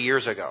 30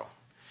 years ago.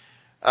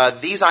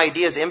 These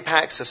ideas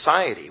impact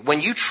society.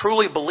 When you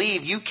truly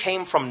believe you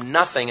came from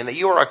nothing and that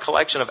you are a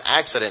collection of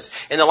accidents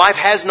and that life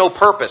has no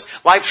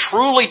purpose, life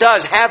truly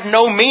does have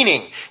no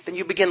meaning, then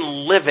you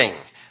begin living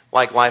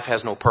like life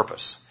has no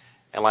purpose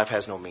and life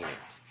has no meaning.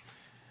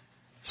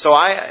 So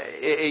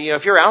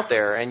if you're out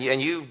there and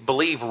you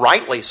believe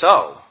rightly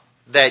so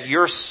that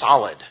you're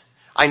solid,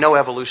 I know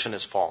evolution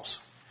is false.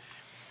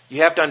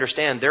 You have to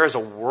understand there is a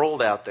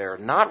world out there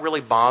not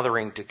really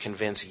bothering to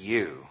convince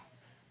you,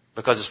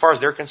 because as far as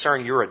they're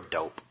concerned, you're a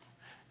dope.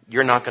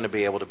 You're not going to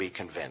be able to be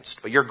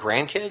convinced. But your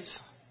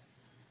grandkids,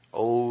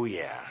 oh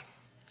yeah.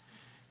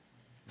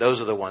 Those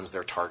are the ones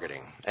they're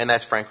targeting. And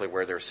that's frankly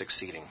where they're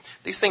succeeding.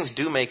 These things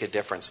do make a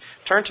difference.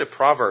 Turn to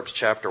Proverbs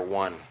chapter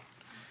 1.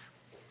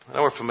 I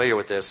know we're familiar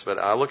with this, but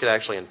I'll look at it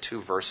actually in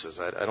 2 verses.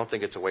 I don't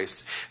think it's a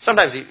waste.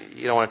 Sometimes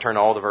you don't want to turn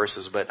to all the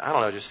verses, but I don't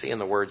know, just seeing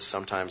the words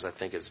sometimes I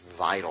think is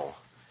vital,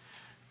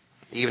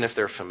 even if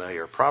they're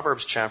familiar.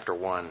 Proverbs chapter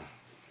 1.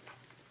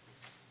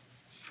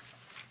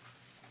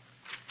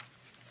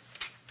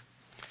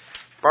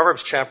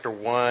 Proverbs chapter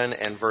 1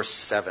 and verse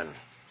 7.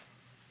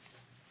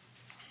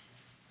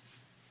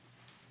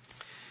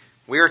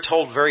 We are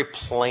told very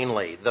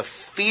plainly, the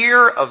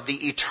fear of the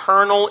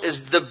eternal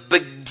is the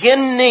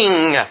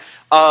beginning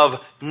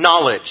of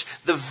knowledge.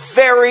 The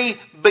very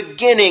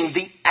beginning,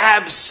 the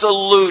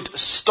absolute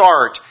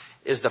start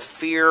is the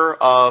fear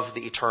of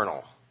the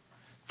eternal.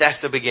 That's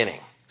the beginning.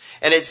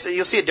 And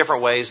you'll see it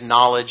different ways,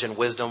 knowledge and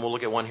wisdom. We'll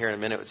look at one here in a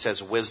minute. It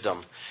says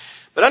wisdom.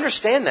 But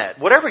understand that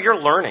whatever you're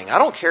learning, I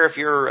don't care if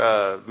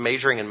you're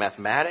majoring in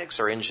mathematics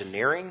or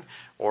engineering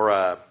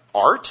or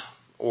art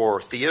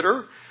or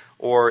theater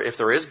or if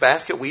there is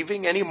basket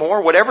weaving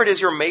anymore, whatever it is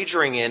you're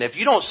majoring in, if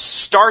you don't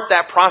start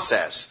that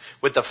process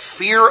with the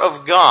fear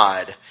of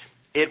God,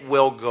 it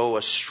will go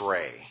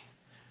astray.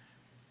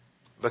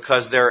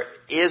 Because there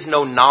is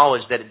no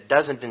knowledge that it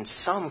doesn't in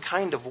some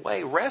kind of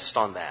way rest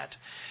on that.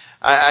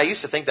 I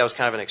used to think that was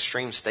kind of an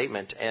extreme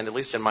statement, and at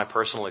least in my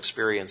personal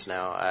experience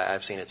now,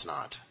 I've seen it's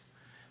not.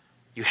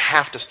 You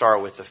have to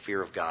start with the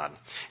fear of God.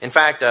 In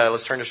fact,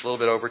 let's turn just a little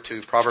bit over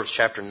to Proverbs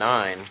chapter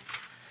 9.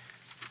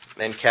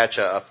 and catch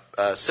a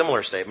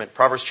similar statement.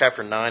 Proverbs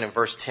chapter 9 and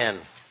verse 10.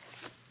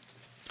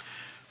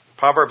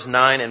 Proverbs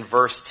 9 and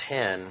verse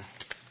 10.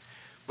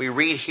 We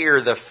read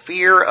here, the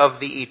fear of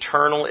the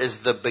eternal is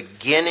the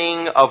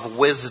beginning of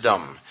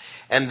wisdom,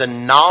 and the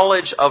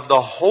knowledge of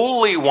the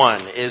Holy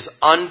One is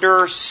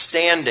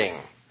understanding.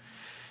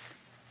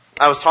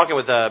 I was talking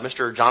with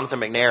Mr.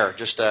 Jonathan McNair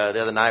just the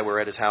other night. We were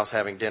at his house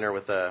having dinner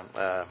with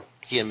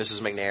he and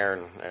Mrs.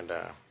 McNair and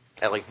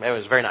Ellie. It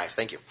was very nice.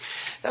 Thank you.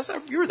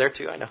 You were there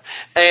too, I know.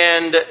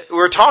 And we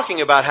were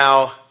talking about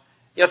how,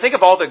 think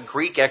of all the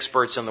Greek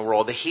experts in the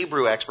world, the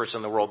Hebrew experts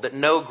in the world that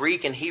know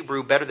Greek and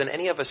Hebrew better than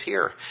any of us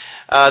here,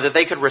 that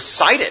they could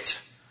recite it.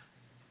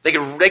 They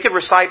could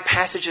recite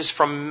passages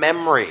from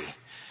memory,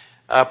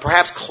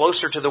 perhaps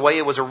closer to the way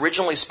it was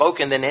originally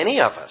spoken than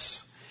any of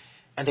us.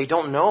 And they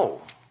don't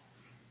know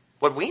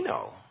what we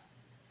know.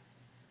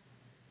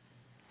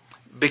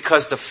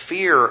 Because the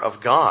fear of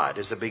God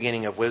is the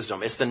beginning of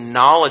wisdom. It's the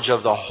knowledge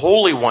of the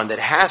Holy One that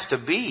has to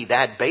be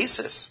that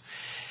basis.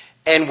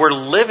 And we're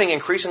living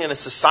increasingly in a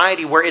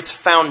society where its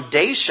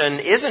foundation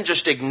isn't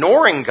just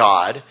ignoring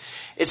God.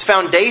 Its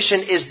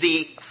foundation is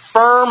the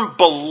firm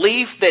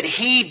belief that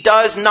He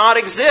does not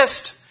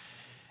exist.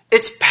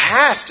 It's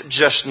past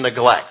just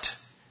neglect.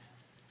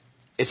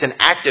 It's an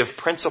active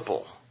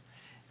principle.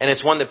 And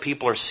it's one that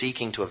people are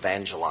seeking to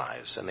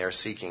evangelize and they're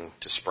seeking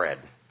to spread.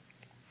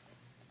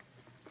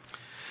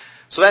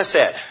 So that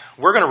said,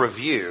 we're going to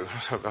review,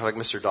 like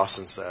Mr.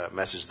 Dawson's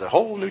message, the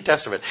whole New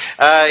Testament.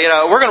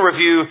 We're going to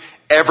review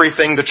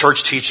everything the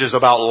church teaches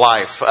about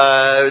life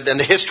and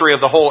the history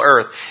of the whole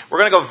earth. We're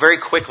going to go very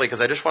quickly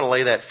because I just want to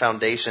lay that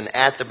foundation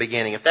at the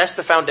beginning. If that's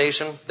the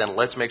foundation, then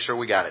let's make sure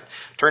we got it.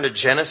 Turn to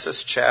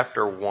Genesis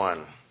chapter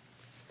 1.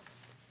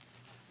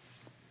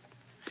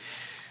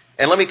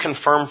 And let me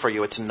confirm for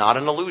you, it's not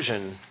an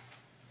illusion.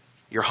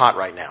 You're hot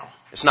right now.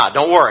 It's not.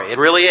 Don't worry. It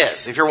really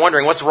is. If you're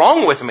wondering, what's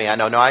wrong with me?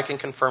 No, I can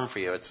confirm for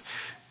you.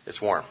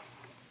 It's warm.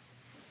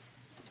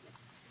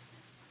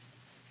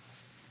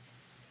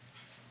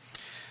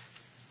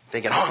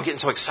 Thinking, I'm getting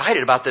so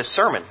excited about this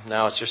sermon.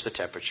 No, it's just the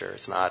temperature.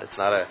 It's not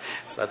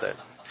that.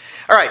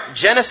 All right,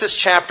 Genesis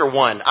chapter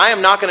 1. I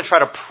am not going to try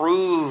to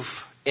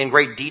prove in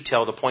great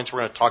detail the points we're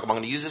going to talk about. I'm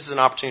going to use this as an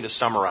opportunity to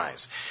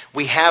summarize.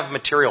 We have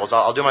materials.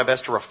 I'll do my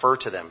best to refer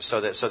to them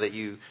so that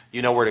you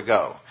know where to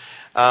go.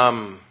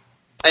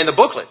 And the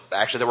booklet,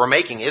 actually, that we're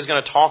making is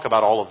going to talk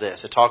about all of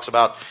this. It talks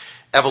about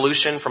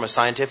evolution from a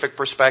scientific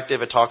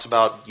perspective. It talks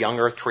about young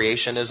earth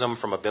creationism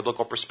from a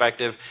biblical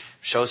perspective.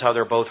 Shows how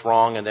they're both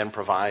wrong and then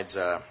provides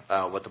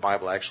what the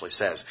Bible actually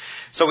says.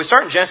 So we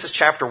start in Genesis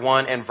chapter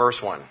 1 and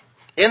verse 1.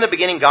 In the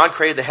beginning, God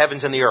created the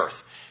heavens and the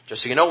earth.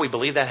 Just so you know, we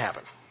believe that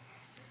happened.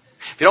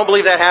 If you don't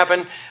believe that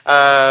happened,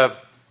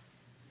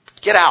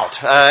 get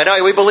out.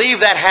 No, we believe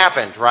that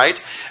happened, right?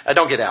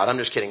 Don't get out. I'm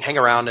just kidding. Hang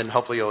around and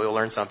hopefully you'll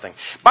learn something.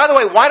 By the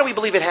way, why do we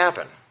believe it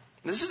happened?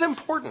 This is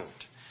important.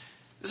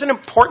 This is an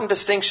important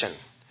distinction.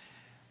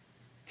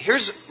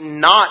 Here's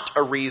not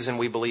a reason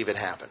we believe it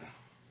happened.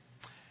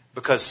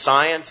 Because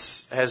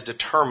science has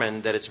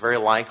determined that it's very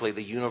likely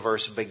the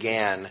universe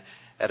began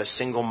at a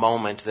single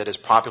moment that is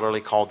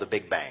popularly called the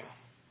Big Bang.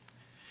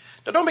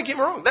 Now, don't get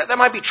me wrong. That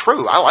might be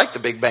true. I like the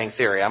Big Bang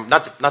Theory. I'm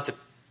not the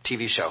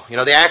TV show.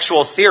 The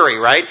actual theory,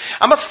 right?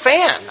 I'm a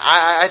fan.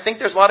 I think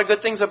there's a lot of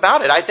good things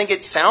about it. I think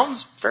it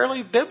sounds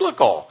fairly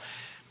biblical.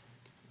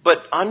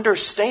 But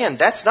understand,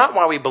 that's not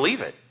why we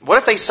believe it. What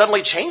if they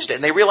suddenly changed it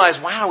and they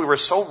realized, wow, we were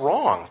so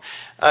wrong.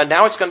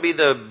 Now it's going to be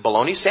the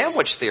bologna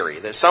sandwich theory,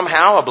 that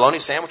somehow a bologna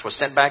sandwich was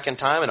sent back in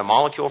time and a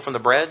molecule from the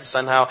bread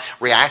somehow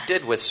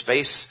reacted with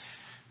space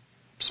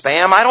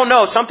spam. I don't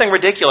know, something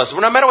ridiculous.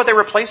 No matter what they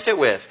replaced it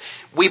with.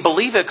 We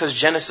believe it because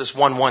Genesis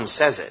 1:1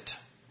 says it.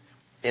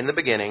 In the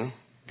beginning,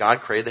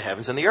 God created the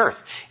heavens and the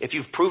earth. If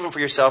you've proven for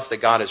yourself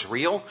that God is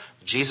real,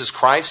 Jesus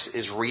Christ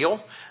is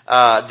real,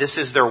 this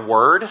is their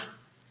word,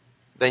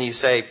 then you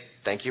say,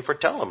 thank you for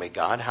telling me,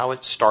 God, how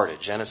it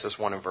started. Genesis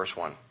 1 and verse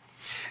 1.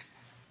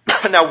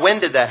 Now, when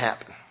did that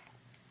happen?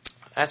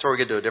 That's where we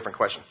get to a different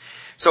question.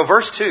 So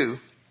verse 2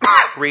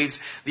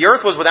 reads, the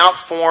earth was without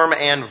form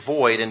and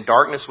void, and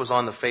darkness was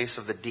on the face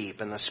of the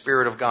deep, and the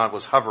Spirit of God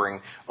was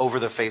hovering over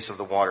the face of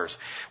the waters.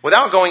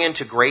 Without going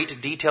into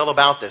great detail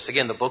about this,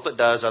 again, the booklet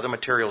does, other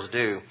materials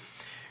do,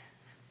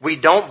 we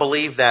don't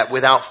believe that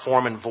without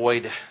form and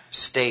void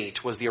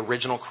state was the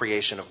original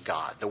creation of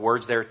God. The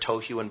words there,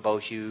 tohu and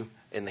bohu,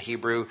 in the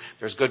Hebrew,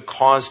 there's good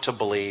cause to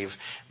believe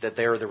that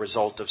they are the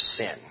result of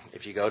sin.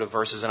 If you go to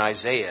verses in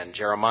Isaiah and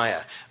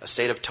Jeremiah, a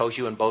state of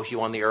tohu and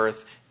bohu on the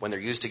earth, when they're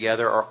used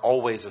together, are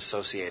always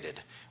associated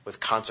with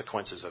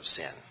consequences of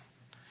sin.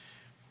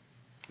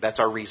 That's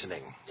our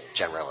reasoning,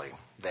 generally,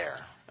 there,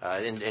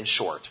 in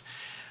short.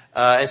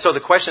 And so the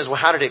question is, well,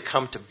 how did it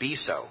come to be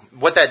so?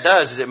 What that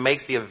does is it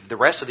makes the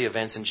rest of the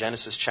events in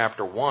Genesis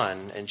chapter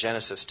 1 and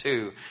Genesis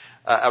 2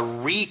 a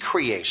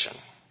recreation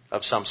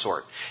of some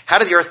sort. How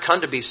did the earth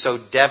come to be so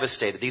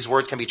devastated? These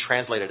words can be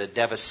translated a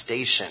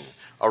devastation,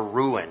 a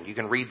ruin. You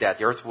can read that.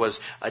 The earth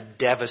was a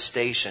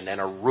devastation and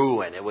a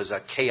ruin. It was a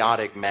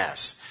chaotic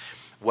mess.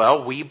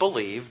 Well, we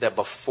believe that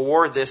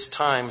before this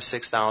time,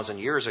 6,000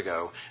 years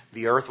ago,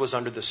 the earth was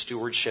under the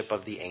stewardship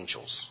of the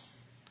angels.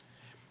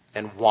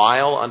 And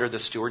while under the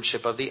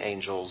stewardship of the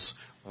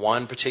angels,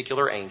 one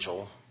particular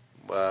angel,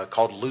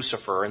 called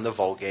Lucifer in the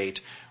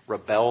Vulgate,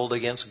 rebelled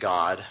against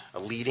God, a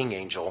leading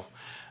angel,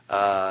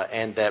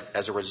 and that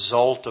as a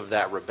result of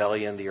that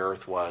rebellion, the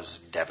earth was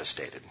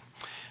devastated.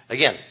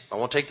 Again, I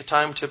won't take the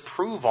time to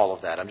prove all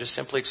of that. I'm just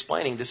simply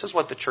explaining this is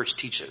what the church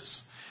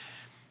teaches.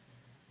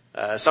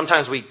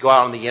 Sometimes we go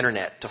out on the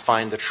internet to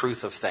find the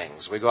truth of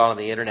things. We go out on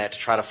the internet to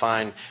try to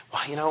find,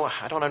 I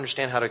don't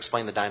understand how to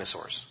explain the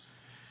dinosaurs.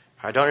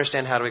 I don't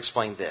understand how to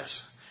explain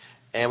this.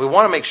 And we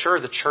want to make sure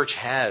the church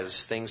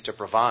has things to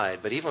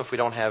provide. But even if we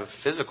don't have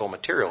physical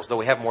materials, though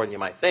we have more than you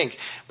might think,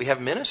 we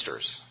have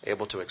ministers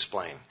able to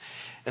explain.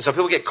 And so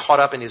people get caught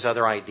up in these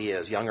other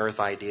ideas, young earth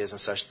ideas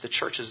and such. The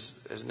church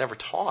has never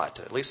taught,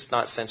 at least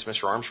not since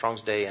Mr.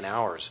 Armstrong's day and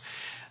ours.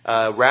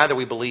 Rather,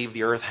 we believe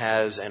the earth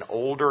has an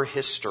older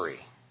history,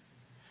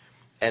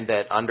 and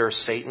that under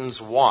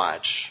Satan's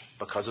watch,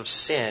 because of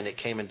sin, it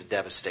came into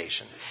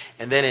devastation.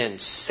 And then in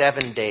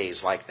 7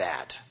 days like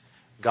that,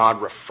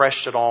 God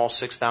refreshed it all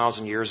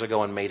 6,000 years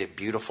ago and made it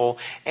beautiful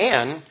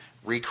and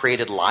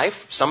recreated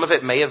life. Some of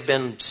it may have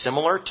been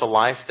similar to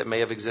life that may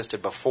have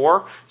existed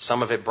before,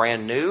 some of it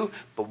brand new,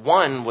 but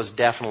one was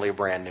definitely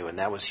brand new, and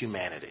that was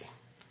humanity.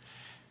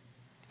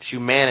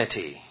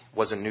 Humanity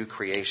was a new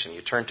creation.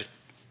 You turn to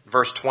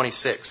verse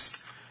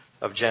 26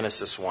 of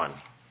Genesis 1.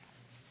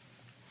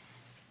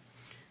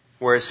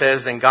 Where it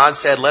says, Then God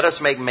said, Let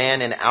us make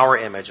man in our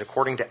image,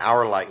 according to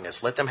our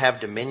likeness. Let them have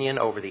dominion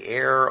over the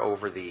air,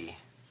 over the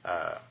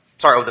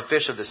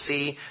fish of the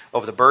sea,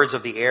 over the birds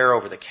of the air,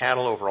 over the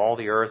cattle, over all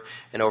the earth,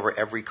 and over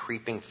every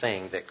creeping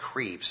thing that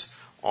creeps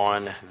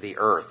on the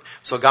earth.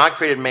 So God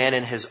created man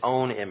in his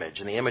own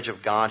image. In the image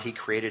of God, he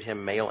created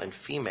him, male and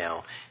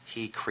female.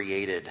 He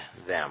created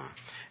them.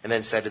 And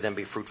then said to them,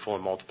 Be fruitful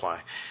and multiply.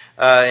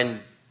 In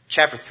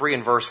chapter 3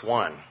 and verse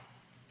 1,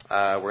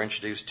 we're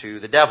introduced to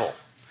the devil.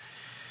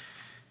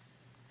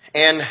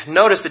 And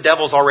notice the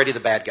devil's already the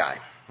bad guy.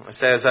 It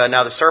says,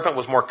 Now the serpent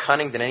was more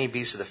cunning than any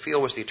beast of the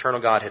field which the eternal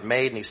God had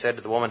made. And he said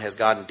to the woman, Has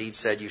God indeed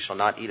said, You shall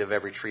not eat of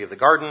every tree of the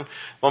garden?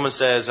 The woman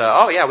says, we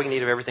can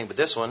eat of everything but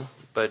this one.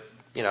 But,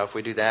 if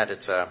we do that,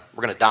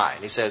 we're going to die.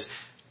 And he says,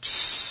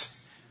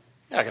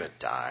 You're not going to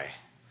die.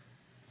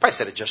 Probably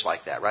said it just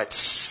like that,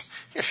 right?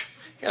 You're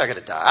not going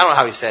to die. I don't know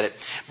how he said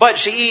it. But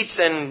she eats,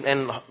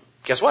 and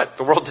guess what?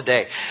 The world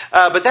today.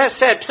 But that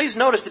said, please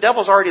notice the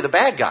devil's already the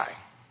bad guy.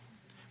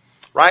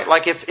 Right?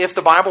 Like if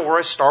the Bible were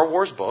a Star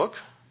Wars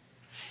book,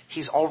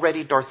 he's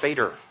already Darth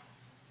Vader.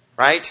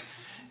 Right?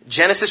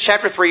 Genesis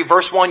chapter 3,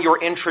 verse 1,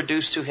 you're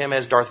introduced to him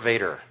as Darth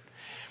Vader.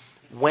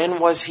 When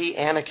was he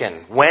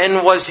Anakin?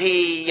 When was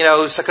he,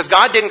 because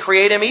God didn't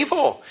create him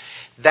evil.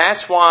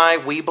 That's why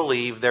we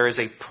believe there is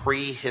a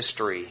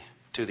prehistory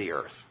to the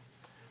earth.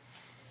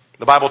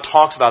 The Bible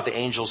talks about the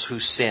angels who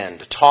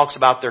sinned, talks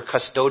about their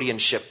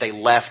custodianship they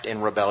left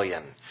in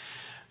rebellion.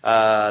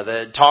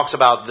 Talks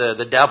about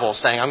the devil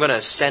saying, I'm going to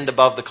ascend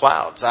above the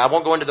clouds. I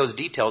won't go into those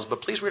details,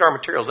 but please read our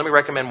materials. Let me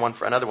recommend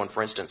another one,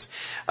 for instance.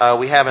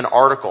 We have an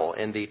article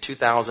in the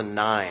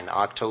 2009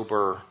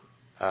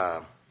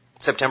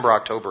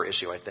 September-October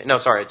issue, I think. No,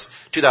 sorry, it's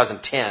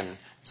 2010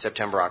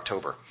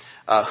 September-October.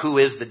 Who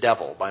is the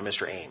Devil by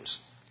Mr. Ames.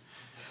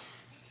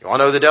 You want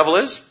to know who the devil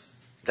is?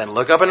 Then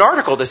look up an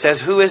article that says,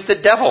 who is the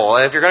devil?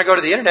 If you're going to go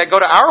to the internet, go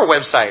to our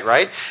website,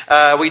 right?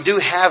 We do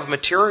have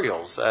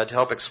materials to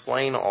help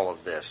explain all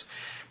of this.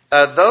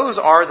 Those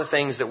are the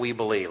things that we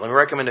believe. Let me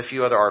recommend a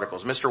few other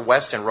articles. Mr.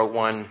 Weston wrote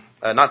one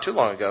not too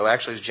long ago,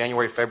 actually it was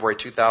January, February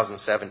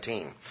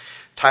 2017,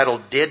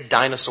 titled, Did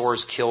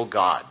Dinosaurs Kill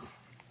God?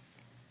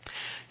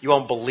 You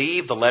won't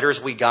believe the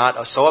letters we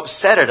got so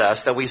upset at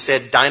us that we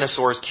said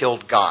dinosaurs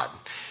killed God.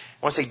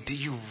 I want to say, do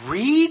you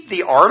read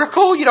the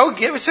article?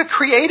 Give us a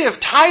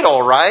creative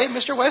title, right?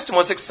 Mr. Weston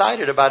was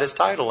excited about his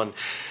title, and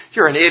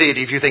you're an idiot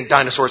if you think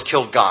dinosaurs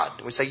killed God.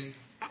 And we say,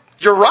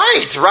 you're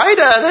right?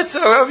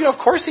 Of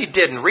course he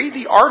didn't. Read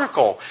the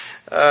article.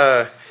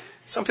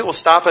 Some people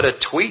stop at a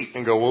tweet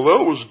and go, well,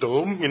 that was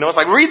dumb. It's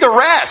like, read the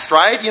rest,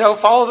 right?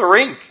 Follow the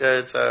rink.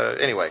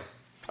 Anyway.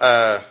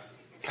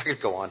 I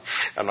could go on.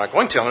 I'm not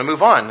going to. I'm going to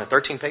move on.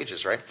 13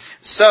 pages, right?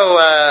 So,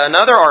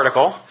 another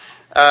article.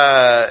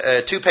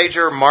 A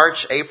 2-pager,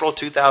 March, April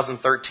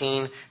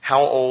 2013.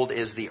 How old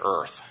is the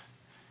earth?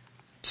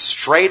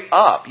 Straight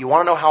up. You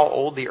want to know how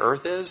old the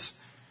earth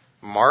is?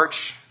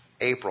 March,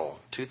 April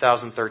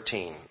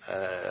 2013.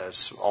 A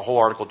whole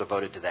article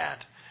devoted to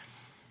that.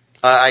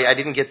 I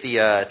didn't get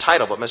the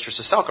title, but Mr.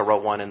 Siselka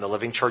wrote one in the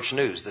Living Church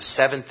News, the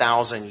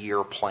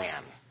 7,000-year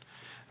plan.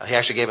 He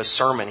actually gave a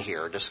sermon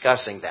here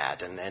discussing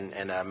that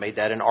and made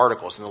that in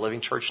articles in the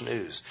Living Church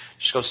News.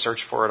 Just go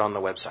search for it on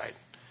the website.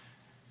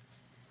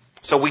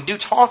 So we do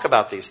talk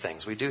about these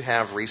things. We do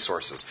have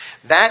resources.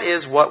 That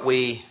is what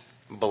we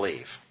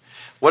believe.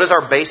 What is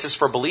our basis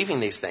for believing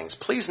these things?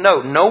 Please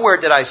note, nowhere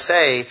did I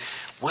say,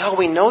 well,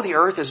 we know the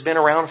earth has been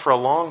around for a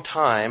long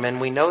time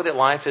and we know that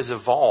life has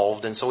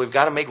evolved and so we've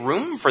got to make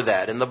room for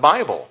that in the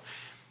Bible.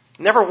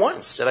 Never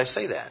once did I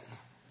say that.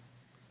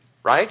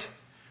 Right?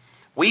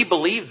 We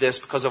believe this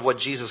because of what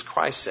Jesus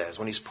Christ says.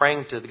 When he's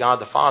praying to God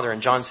the Father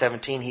in John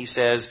 17, he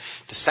says,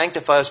 to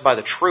sanctify us by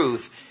the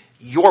truth,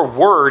 your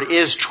word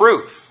is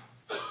truth.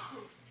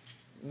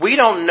 We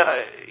don't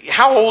know.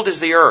 How old is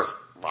the earth?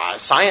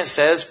 Science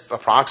says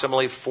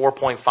approximately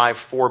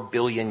 4.54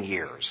 billion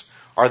years.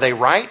 Are they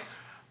right?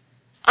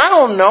 I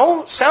don't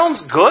know.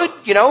 Sounds good.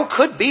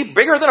 Could be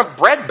bigger than a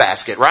bread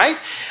basket, right?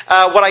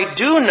 What I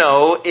do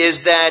know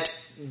is that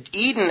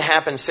Eden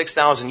happened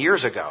 6,000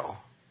 years ago.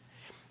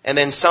 And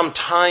then some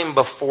time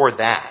before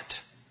that,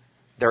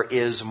 there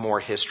is more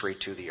history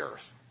to the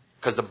earth.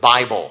 Because the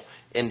Bible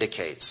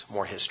indicates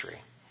more history.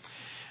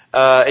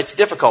 It's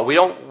difficult.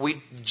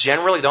 We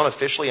generally don't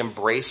officially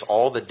embrace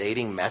all the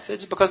dating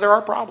methods because there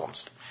are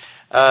problems.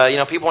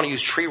 People want to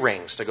use tree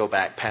rings to go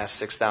back past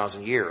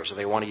 6,000 years. Or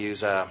they want to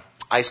use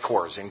ice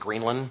cores in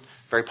Greenland.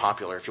 Very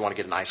popular. If you want to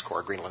get an ice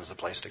core, Greenland is the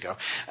place to go.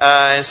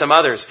 And some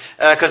others.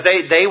 Because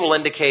they will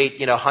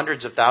indicate,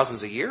 hundreds of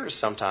thousands of years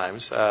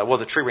sometimes.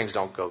 The tree rings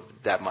don't go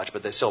that much,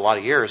 but they're still a lot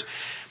of years.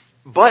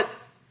 But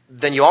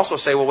then you also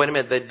say, well, wait a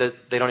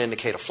minute, they don't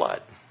indicate a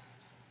flood.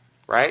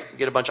 Right?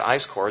 Get a bunch of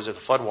ice cores. If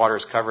the flood water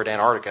has covered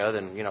Antarctica,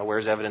 then,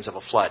 where's evidence of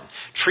a flood?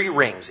 Tree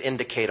rings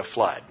indicate a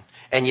flood.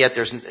 And yet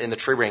there's in the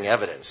tree ring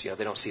evidence,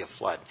 they don't see a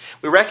flood.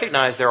 We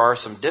recognize there are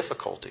some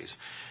difficulties.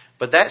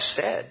 But that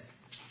said,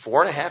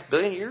 4.5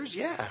 billion years?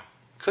 Yeah,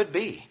 could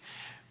be.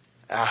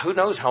 Who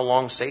knows how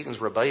long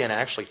Satan's rebellion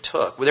actually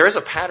took? Well, there is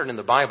a pattern in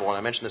the Bible, and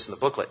I mentioned this in the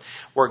booklet,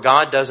 where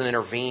God doesn't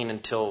intervene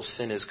until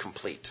sin is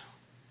complete.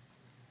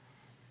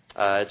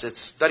 It's a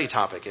study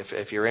topic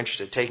if you're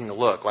interested, taking a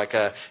look.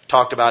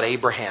 Talked about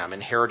Abraham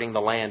inheriting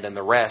the land and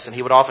the rest, and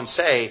he would often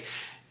say,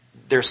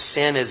 their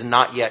sin is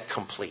not yet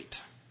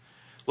complete.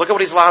 Look at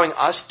what he's allowing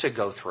us to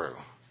go through.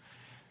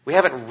 We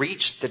haven't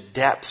reached the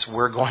depths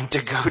we're going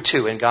to go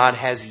to, and God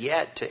has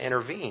yet to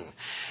intervene.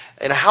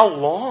 And how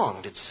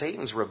long did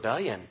Satan's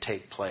rebellion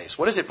take place?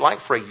 What is it like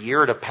for a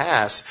year to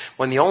pass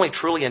when the only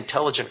truly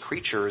intelligent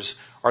creatures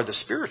are the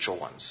spiritual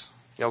ones?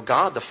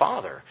 God the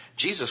Father,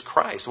 Jesus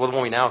Christ, the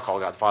one we now call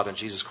God the Father and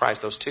Jesus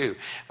Christ, those two,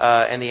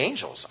 and the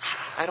angels.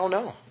 I don't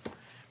know.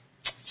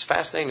 It's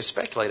fascinating to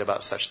speculate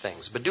about such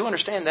things. But do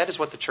understand that is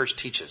what the church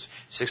teaches.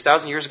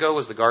 6,000 years ago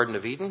was the Garden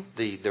of Eden,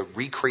 the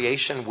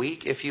recreation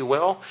week, if you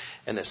will.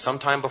 And that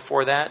sometime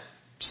before that,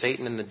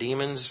 Satan and the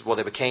demons,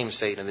 they became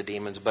Satan and the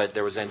demons, but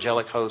there was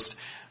angelic host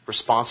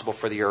responsible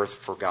for the earth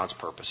for God's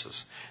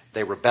purposes.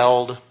 They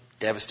rebelled,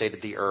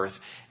 devastated the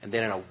earth, and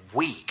then in a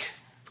week,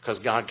 because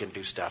God can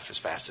do stuff as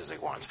fast as he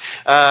wants,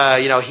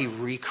 he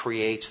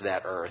recreates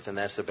that earth, and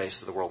that's the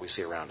basis of the world we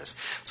see around us.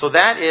 So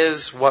that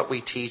is what we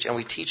teach, and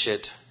we teach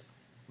it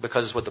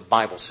because it's what the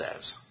Bible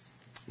says,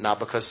 not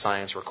because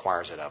science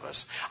requires it of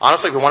us.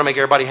 Honestly, if we want to make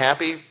everybody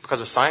happy because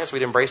of science,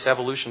 we'd embrace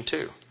evolution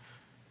too.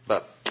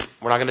 But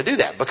we're not going to do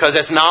that because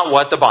that's not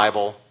what the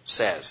Bible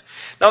says.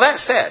 Now that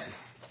said,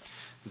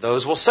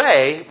 those will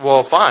say,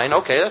 well, fine,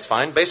 okay, that's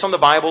fine. Based on the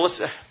Bible,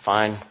 it's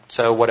fine.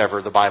 So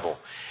whatever, the Bible.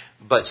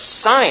 But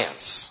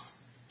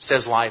science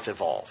says life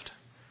evolved.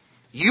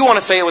 You want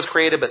to say it was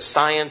created, but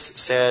science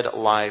said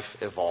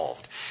life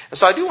evolved. And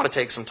so I do want to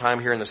take some time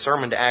here in the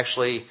sermon to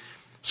actually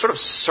sort of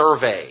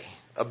survey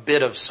a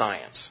bit of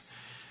science.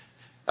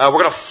 We're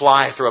going to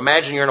fly through.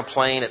 Imagine you're in a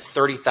plane at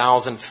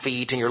 30,000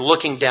 feet and you're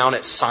looking down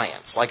at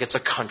science like it's a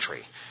country.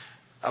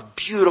 A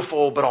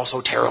beautiful but also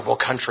terrible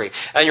country.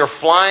 And you're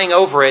flying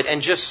over it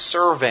and just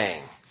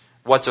surveying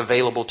what's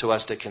available to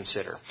us to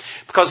consider.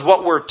 Because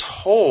what we're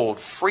told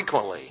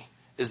frequently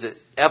is that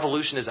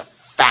evolution is a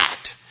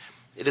fact.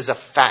 It is a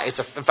fact.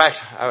 In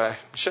fact, I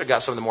should have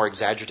got some of the more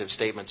exaggerative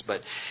statements,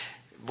 but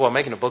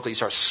making a booklet, you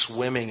start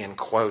swimming in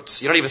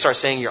quotes. You don't even start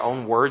saying your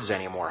own words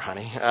anymore,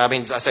 honey. I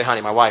say honey,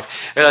 my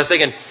wife. And I was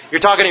thinking, you're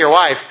talking to your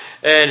wife,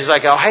 and she's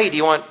like, oh, hey, do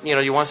you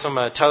want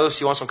some toast?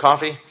 Do you want some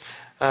coffee?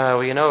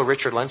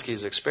 Richard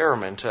Lenski's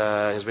experiment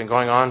has been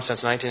going on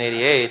since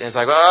 1988. And it's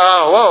like,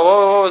 whoa,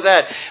 what was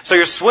that? So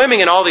you're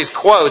swimming in all these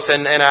quotes,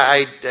 and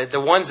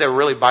the ones that were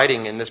really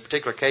biting in this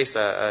particular case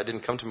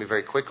didn't come to me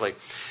very quickly.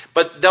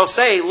 But they'll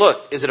say,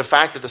 look, is it a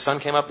fact that the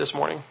sun came up this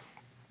morning?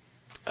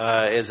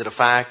 Is it a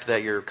fact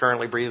that you're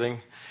currently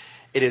breathing?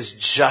 It is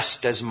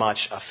just as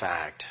much a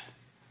fact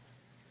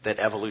that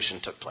evolution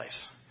took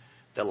place.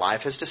 That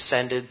life has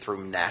descended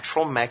through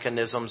natural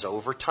mechanisms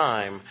over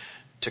time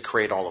to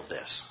create all of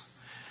this.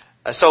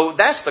 So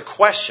that's the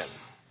question.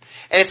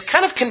 And it's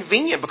kind of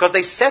convenient because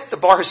they set the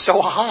bar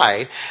so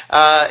high.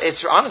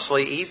 It's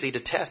honestly easy to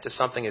test if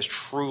something is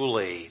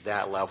truly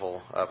that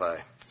level of a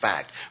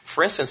fact.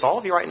 For instance, all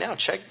of you right now,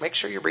 make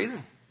sure you're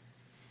breathing.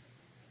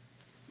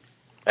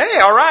 Hey,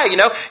 all right,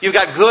 you've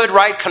got good,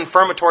 right,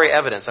 confirmatory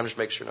evidence. I'm just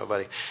making sure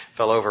nobody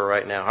fell over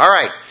right now. All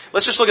right,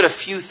 let's just look at a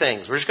few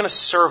things. We're just going to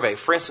survey,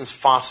 for instance,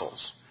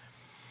 fossils.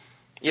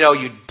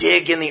 You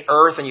dig in the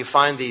earth and you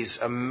find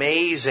these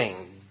amazing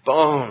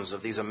bones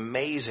of these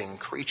amazing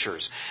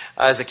creatures.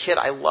 As a kid,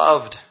 they're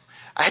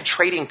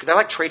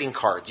like trading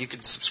cards. You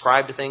could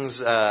subscribe to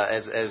things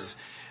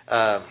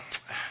I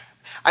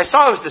I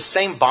saw it was the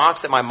same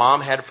box that my mom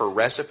had for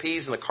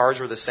recipes, and the cards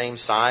were the same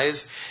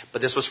size,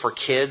 but this was for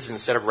kids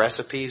instead of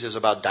recipes. It was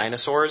about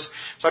dinosaurs.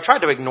 So I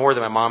tried to ignore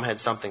that my mom had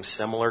something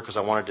similar because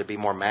I wanted to be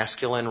more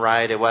masculine,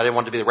 right? I didn't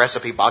want it to be the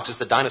recipe box, it's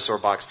the dinosaur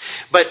box.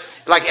 But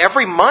like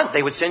every month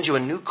they would send you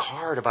a new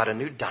card about a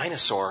new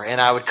dinosaur,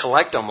 and I would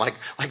collect them like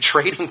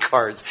trading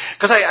cards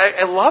because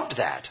I loved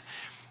that.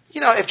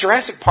 You know, if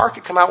Jurassic Park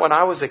had come out when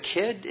I was a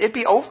kid, it'd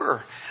be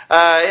over.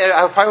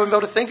 I probably wouldn't be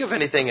able to think of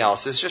anything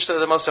else. It's just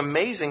the most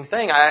amazing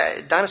thing.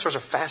 Dinosaurs are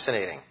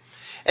fascinating.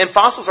 And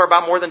fossils are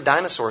about more than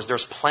dinosaurs.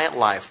 There's plant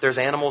life. There's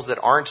animals that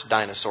aren't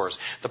dinosaurs.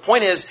 The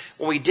point is,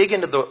 when we dig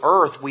into the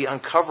earth, we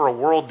uncover a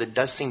world that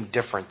does seem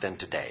different than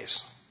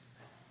today's.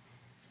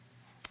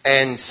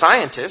 And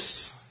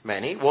scientists,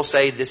 many, will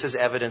say this is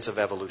evidence of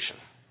evolution,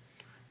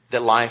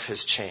 that life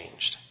has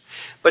changed.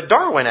 But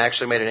Darwin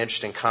actually made an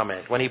interesting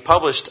comment. When he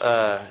published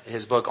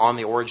his book On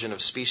the Origin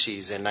of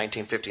Species in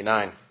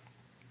 1959,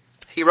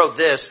 he wrote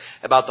this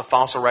about the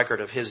fossil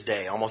record of his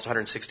day, almost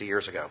 160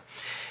 years ago.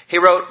 He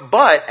wrote,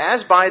 "But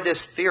as by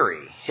this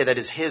theory," that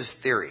is his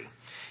theory,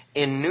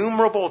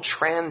 "innumerable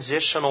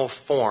transitional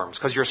forms,"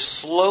 because you're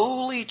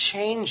slowly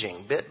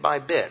changing bit by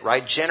bit,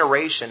 right?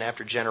 Generation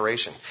after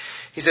generation.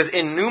 He says,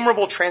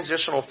 "innumerable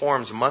transitional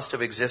forms must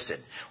have existed.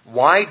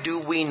 Why do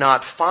we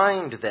not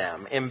find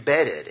them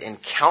embedded in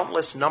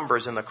countless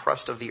numbers in the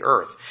crust of the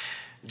earth?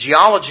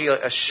 Geology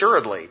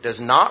assuredly does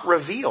not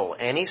reveal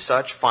any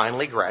such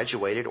finely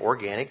graduated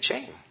organic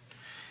chain."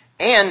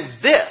 And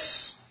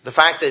this, the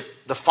fact that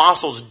the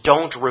fossils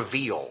don't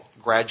reveal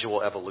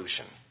gradual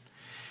evolution.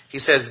 He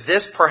says,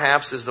 "This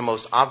perhaps is the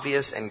most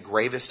obvious and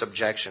gravest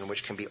objection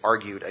which can be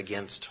argued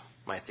against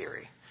my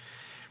theory."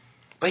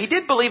 But he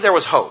did believe there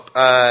was hope.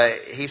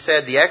 He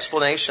said, "The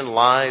explanation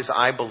lies,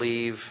 I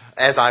believe,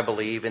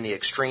 in the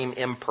extreme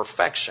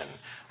imperfection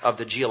of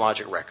the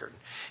geologic record."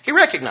 He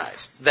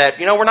recognized that,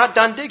 we're not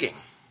done digging.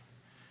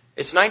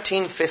 It's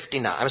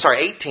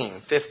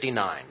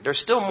 1859. There's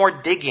still more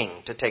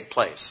digging to take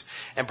place.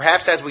 And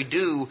perhaps as we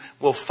do,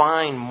 we'll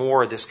find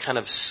more of this kind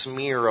of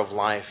smear of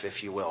life,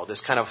 if you will,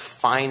 this kind of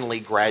finely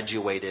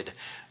graduated,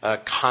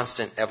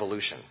 constant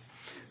evolution.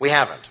 We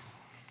haven't.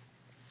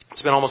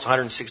 It's been almost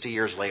 160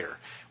 years later.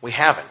 We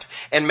haven't.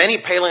 And many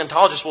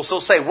paleontologists will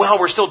still say, well,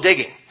 we're still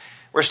digging.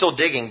 We're still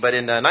digging. But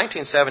in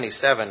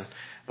 1977,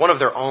 one of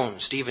their own,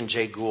 Stephen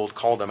Jay Gould,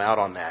 called them out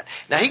on that.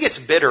 Now, he gets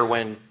bitter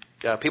when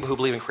people who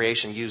believe in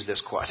creation use this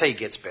quote. I say he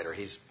gets bitter.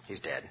 He's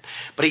dead.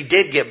 But he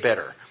did get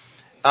bitter.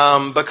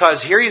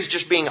 Because here he's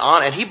just being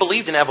honest. And he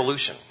believed in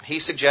evolution. He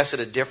suggested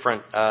a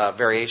different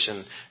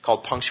variation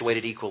called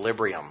punctuated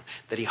equilibrium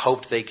that he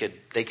hoped they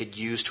could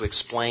use to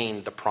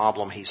explain the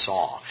problem he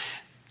saw.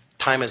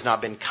 Time has not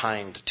been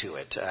kind to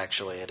it,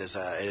 actually. It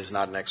is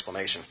not an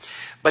explanation.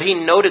 But he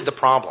noted the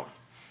problem.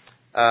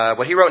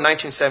 What he wrote in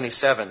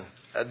 1977,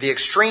 "The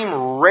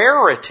extreme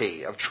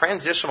rarity of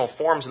transitional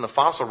forms in the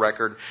fossil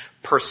record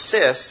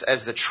persists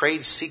as the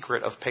trade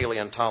secret of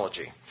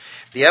paleontology.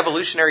 The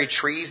evolutionary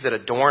trees that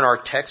adorn our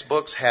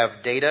textbooks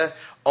have data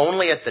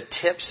only at the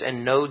tips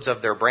and nodes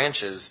of their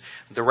branches.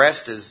 The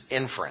rest is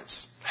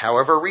inference,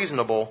 however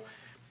reasonable,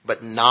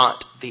 but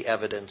not the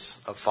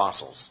evidence of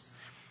fossils."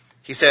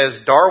 He says,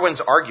 Darwin's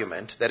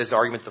argument, that is the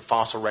argument the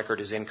fossil record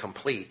is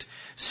incomplete,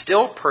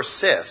 still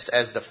persists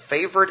as the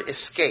favored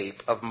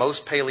escape of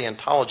most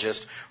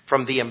paleontologists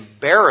from the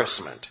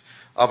embarrassment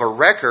of a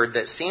record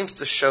that seems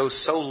to show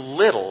so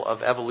little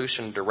of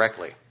evolution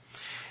directly.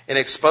 In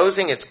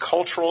exposing its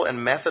cultural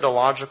and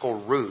methodological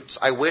roots,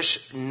 I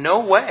wish no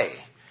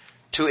way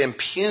to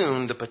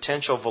impugn the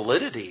potential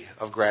validity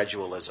of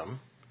gradualism,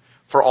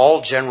 for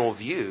all general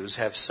views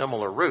have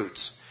similar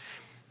roots.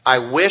 I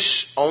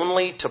wish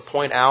only to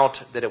point out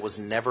that it was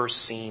never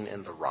seen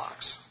in the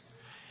rocks.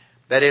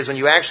 That is, when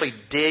you actually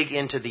dig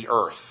into the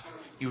earth,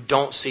 you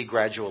don't see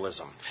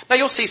gradualism. Now,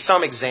 you'll see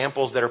some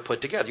examples that are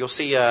put together. You'll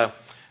see a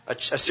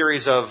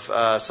series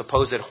of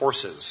supposed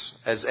horses,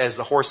 as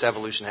the horse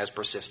evolution has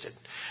persisted.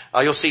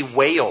 You'll see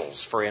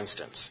whales, for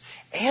instance.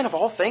 And of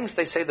all things,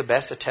 they say the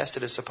best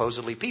attested is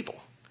supposedly people.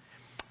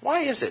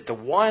 Why is it the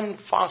one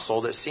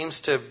fossil that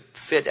seems to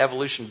fit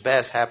evolution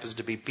best happens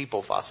to be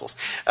people fossils?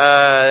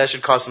 That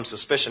should cause some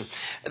suspicion.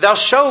 They'll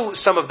show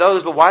some of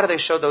those, but why do they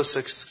show those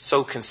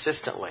so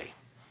consistently?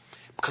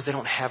 Because they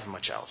don't have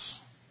much else.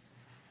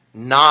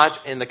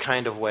 Not in the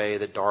kind of way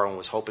that Darwin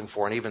was hoping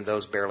for, and even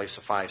those barely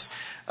suffice.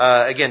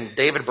 Again,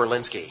 David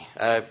Berlinski,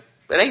 an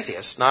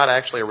atheist, not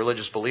actually a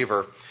religious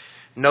believer,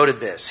 noted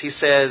this. He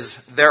says,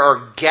 "There are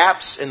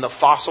gaps in the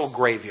fossil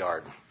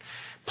graveyard.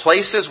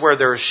 Places where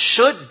there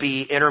should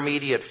be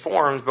intermediate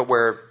forms, but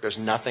where there's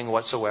nothing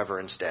whatsoever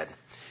instead.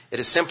 It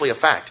is simply a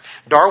fact.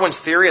 Darwin's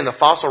theory and the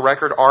fossil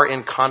record are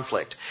in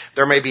conflict.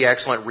 There may be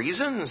excellent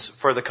reasons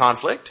for the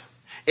conflict.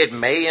 It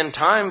may in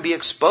time be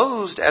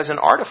exposed as an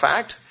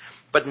artifact,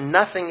 but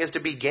nothing is to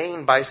be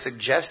gained by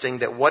suggesting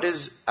that what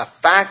is a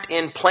fact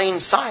in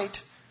plain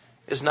sight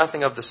is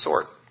nothing of the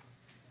sort."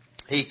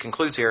 He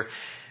concludes here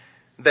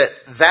that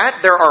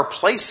there are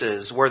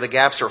places where the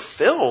gaps are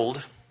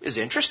filled is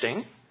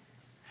interesting.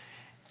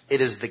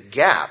 it is the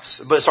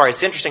gaps.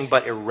 It's interesting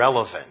but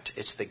irrelevant.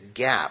 It's the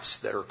gaps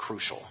that are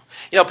crucial.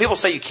 People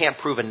say you can't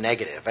prove a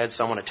negative. I had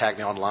someone attack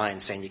me online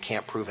saying you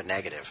can't prove a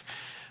negative.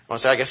 I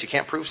say, I guess you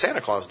can't prove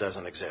Santa Claus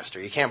doesn't exist,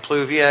 or you can't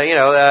prove,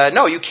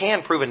 no, you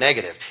can prove a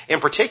negative.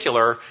 In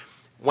particular,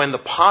 when the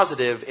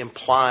positive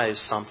implies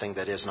something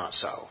that is not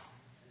so.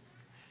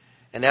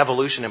 And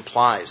evolution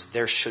implies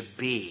there should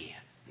be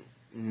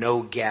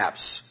no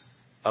gaps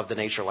of the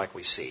nature like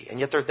we see, and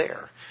yet they're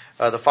there.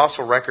 The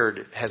fossil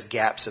record has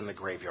gaps in the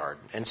graveyard.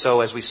 And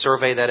so as we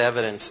survey that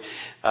evidence,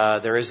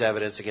 there is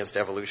evidence against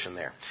evolution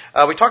there.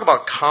 We talk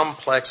about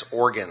complex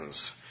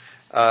organs.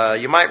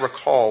 You might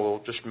recall,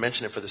 we'll just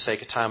mention it for the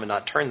sake of time and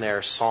not turn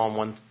there, Psalm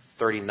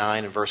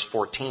 139 and verse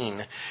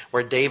 14,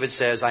 where David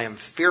says, I am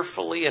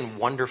fearfully and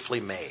wonderfully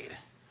made.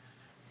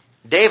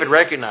 David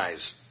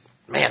recognized,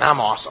 man, I'm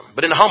awesome,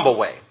 but in a humble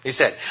way. He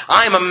said,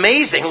 I'm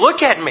amazing.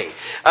 Look at me.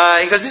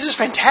 He goes, this is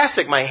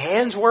fantastic. My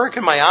hands work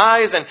and my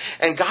eyes,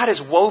 and God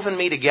has woven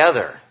me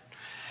together.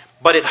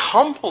 But it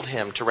humbled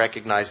him to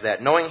recognize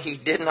that, knowing he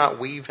did not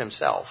weave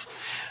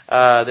himself,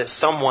 that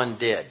someone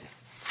did.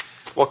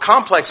 Well,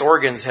 complex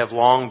organs have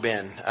long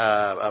been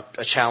a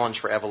challenge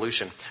for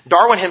evolution.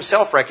 Darwin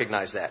himself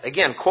recognized that.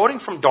 Again, quoting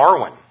from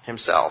Darwin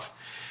himself,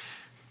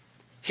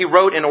 he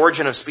wrote in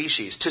Origin of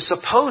Species, to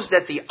suppose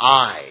that the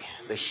eye,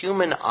 the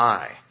human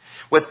eye,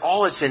 with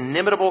all its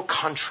inimitable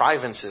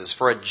contrivances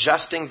for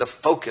adjusting the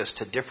focus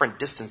to different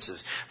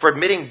distances, for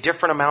admitting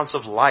different amounts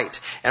of light,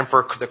 and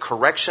for the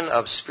correction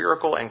of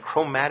spherical and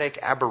chromatic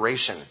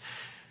aberration,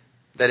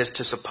 that is,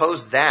 to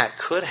suppose that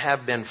could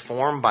have been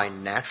formed by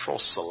natural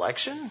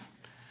selection,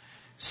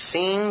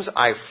 seems,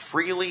 I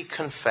freely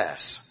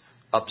confess,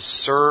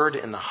 absurd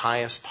in the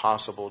highest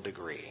possible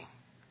degree.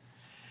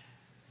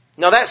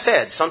 Now that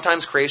said,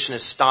 sometimes creation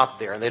is stopped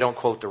there and they don't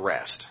quote the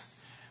rest,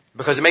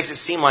 because it makes it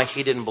seem like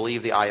he didn't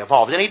believe the eye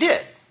evolved. And he did.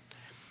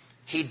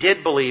 He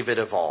did believe it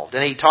evolved.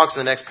 And he talks in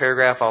the next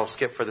paragraph, I'll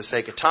skip for the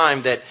sake of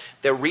time, that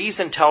the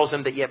reason tells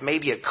him that yet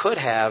maybe it could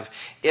have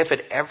if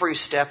at every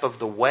step of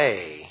the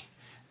way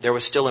there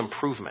was still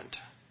improvement.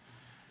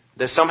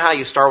 That somehow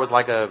you start with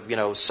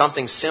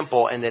something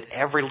simple, and that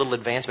every little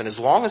advancement, as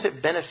long as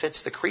it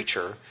benefits the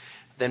creature,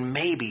 then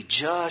maybe,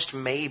 just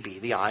maybe,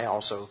 the eye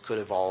also could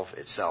evolve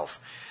itself.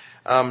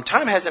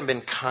 Time hasn't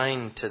been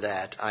kind to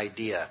that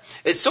idea.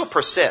 It still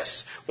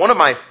persists. One of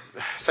my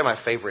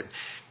favorite,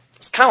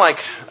 it's kind of like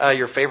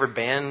your favorite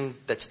band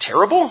that's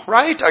terrible,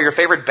 right? Or your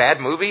favorite bad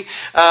movie.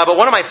 But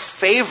one of my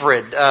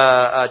favorite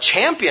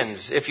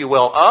champions, if you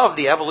will, of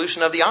the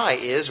evolution of the eye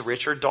is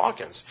Richard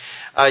Dawkins.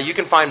 You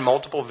can find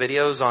multiple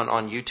videos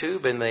on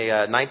YouTube. In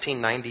the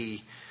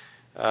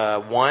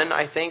 1991,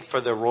 I think,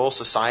 for the Royal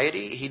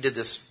Society, he did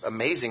this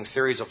amazing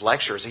series of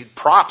lectures,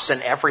 props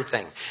and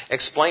everything,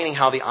 explaining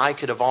how the eye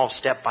could evolve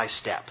step by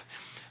step.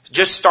 You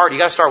got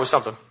to start with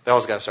something. They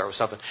always got to start with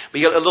something.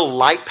 But you get a little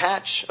light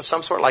patch of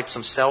some sort, like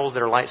some cells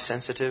that are light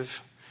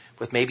sensitive,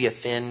 with maybe a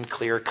thin,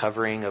 clear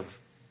covering of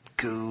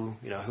goo,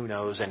 who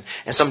knows, and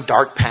some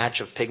dark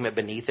patch of pigment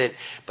beneath it.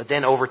 But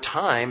then over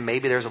time,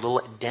 maybe there's a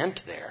little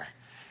dent there.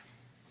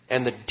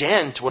 And the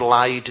dent would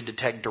allow you to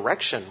detect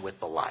direction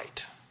with the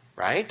light,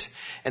 right?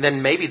 And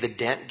then maybe the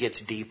dent gets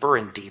deeper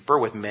and deeper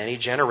with many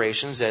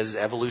generations as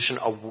evolution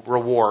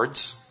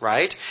rewards,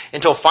 right?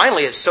 Until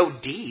finally it's so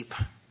deep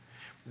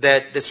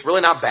that it's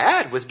really not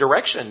bad with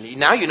direction.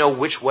 Now you know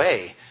which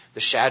way the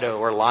shadow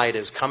or light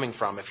is coming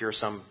from if you're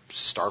some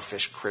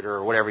starfish critter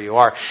or whatever you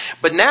are.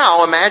 But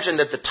now imagine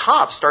that the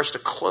top starts to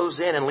close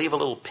in and leave a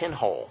little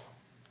pinhole.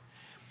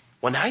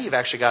 Well, now you've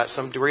actually got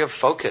some degree of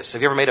focus.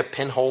 Have you ever made a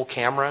pinhole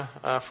camera,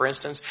 for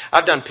instance?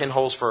 I've done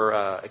pinholes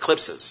for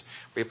eclipses,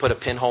 where you put a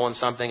pinhole in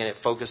something and it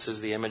focuses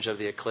the image of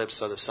the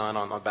eclipse of the sun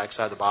on the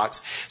backside of the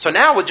box. So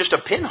now with just a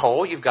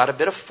pinhole, you've got a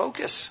bit of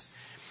focus.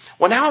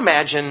 Well, now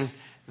imagine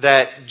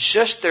that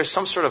there's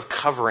some sort of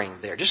covering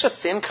there. Just a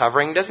thin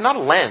covering, not a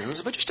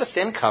lens, but just a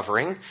thin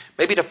covering,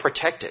 maybe to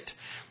protect it.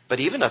 But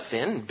even a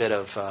thin bit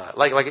of,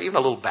 like even a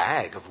little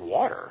bag of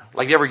water.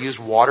 Like you ever used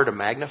water to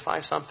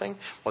magnify something?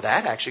 Well,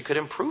 that actually could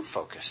improve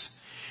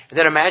focus. And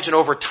then imagine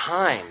over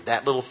time,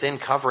 that little thin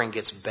covering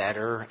gets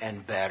better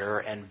and better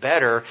and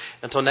better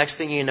until next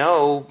thing you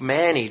know,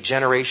 many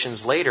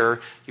generations later,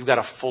 you've got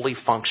a fully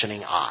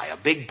functioning eye. A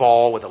big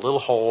ball with a little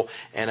hole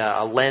and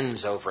a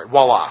lens over it.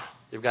 Voila,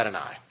 you've got an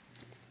eye.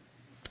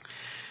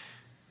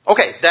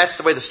 Okay, that's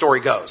the way the story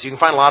goes. You can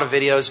find a lot of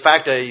videos. In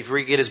fact, if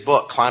you get his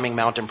book, Climbing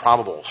Mount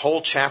Improbable,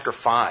 whole chapter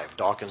 5,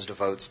 Dawkins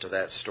devotes to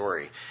that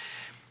story.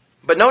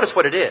 But notice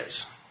what it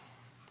is.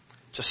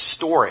 It's a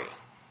story,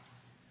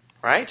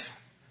 right?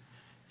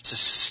 It's a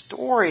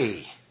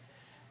story.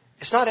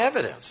 It's not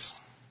evidence.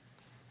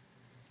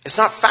 It's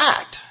not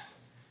fact.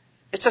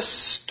 It's a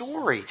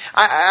story.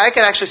 I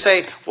could actually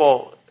say,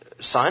 well,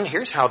 son,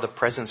 here's how the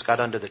presents got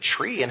under the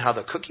tree and how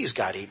the cookies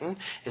got eaten,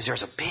 is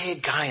there's a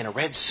big guy in a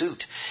red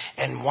suit.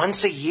 And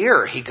once a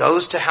year, he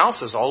goes to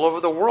houses all over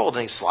the world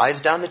and he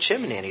slides down the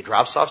chimney and he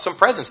drops off some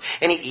presents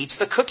and he eats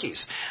the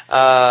cookies.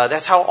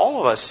 That's how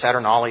all of us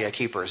Saturnalia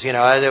keepers,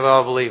 I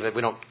all believe that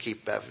we don't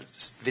keep,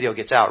 this video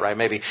gets out, right?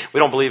 Maybe we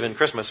don't believe in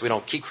Christmas, we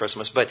don't keep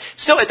Christmas, but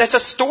still, that's a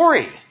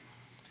story.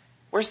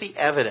 Where's the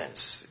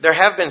evidence? There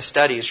have been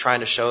studies trying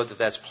to show that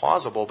that's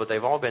plausible, but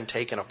they've all been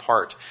taken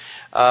apart.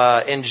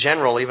 In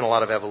general, even a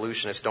lot of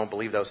evolutionists don't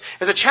believe those.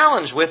 There's a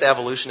challenge with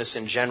evolutionists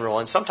in general,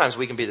 and sometimes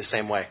we can be the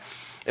same way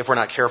if we're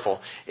not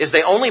careful, is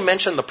they only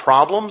mention the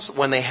problems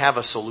when they have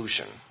a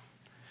solution.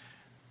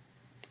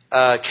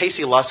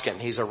 Casey Luskin,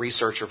 he's a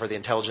researcher for the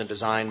intelligent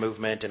design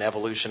movement and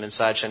evolution and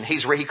such, and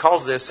he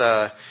calls this, did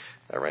I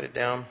write it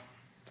down?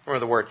 I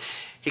remember the word.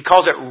 He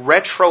calls it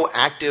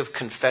retroactive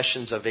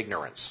confessions of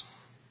ignorance.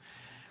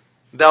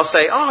 They'll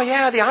say, oh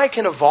yeah, the eye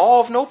can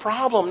evolve, no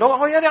problem. No,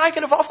 oh yeah, the eye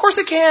can evolve. Of course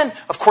it can.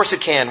 Of course it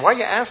can. Why are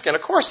you asking?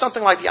 Of course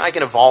something like the eye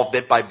can evolve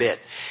bit by bit.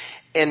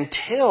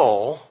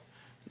 Until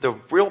the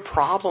real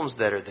problems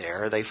that are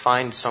there, they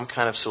find some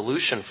kind of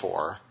solution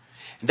for.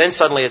 And then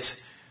suddenly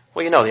it's,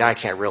 well, the eye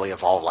can't really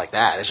evolve like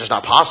that. It's just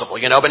not possible,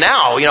 But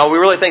now, we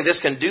really think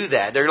this can do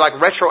that. They're like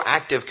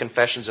retroactive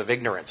confessions of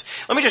ignorance.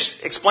 Let me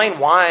just explain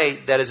why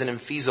that is an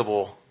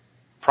infeasible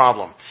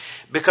problem.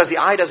 Because the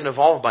eye doesn't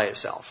evolve by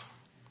itself.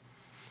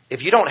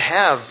 If you don't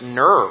have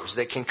nerves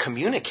that can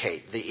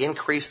communicate the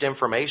increased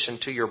information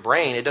to your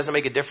brain, it doesn't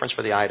make a difference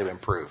for the eye to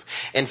improve.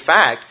 In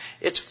fact,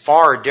 it's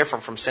far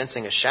different from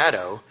sensing a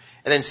shadow,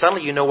 and then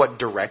suddenly you know what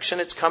direction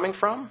it's coming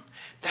from.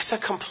 That's a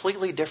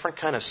completely different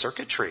kind of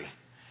circuitry.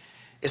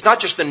 It's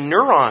not just the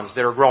neurons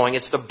that are growing,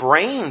 it's the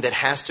brain that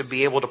has to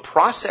be able to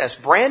process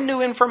brand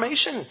new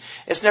information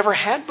it's never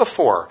had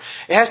before.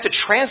 It has to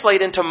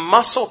translate into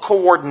muscle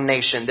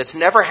coordination that's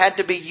never had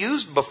to be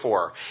used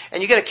before.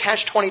 And you get a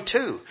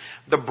catch-22.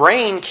 The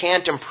brain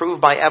can't improve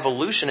by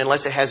evolution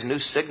unless it has new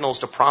signals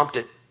to prompt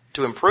it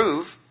to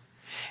improve.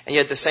 And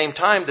yet at the same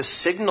time, the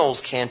signals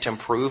can't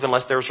improve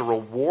unless there's a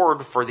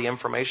reward for the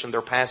information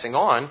they're passing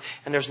on,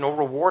 and there's no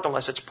reward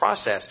unless it's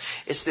processed.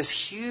 It's this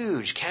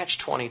huge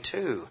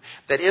catch-22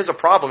 that is a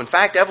problem. In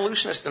fact,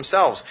 evolutionists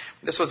themselves,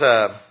 this was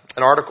an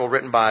article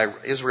written by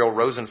Israel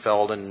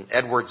Rosenfeld and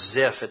Edward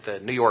Ziff at the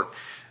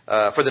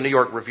for the New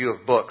York Review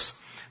of Books.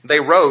 They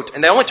wrote,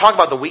 and they only talk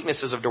about the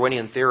weaknesses of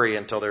Darwinian theory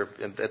until they're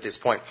at this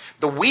point.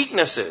 The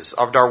weaknesses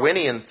of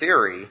Darwinian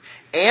theory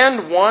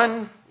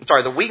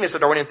the weakness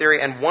of Darwinian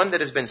theory and one that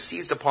has been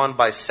seized upon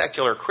by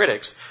secular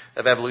critics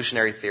of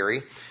evolutionary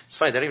theory. It's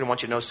funny, they don't even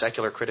want you to know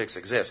secular critics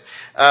exist.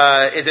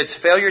 Is its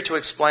failure to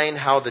explain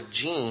how the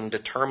gene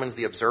determines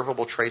the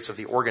observable traits of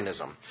the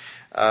organism.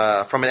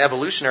 From an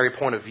evolutionary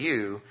point of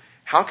view,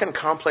 how can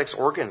complex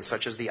organs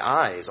such as the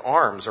eyes,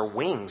 arms, or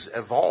wings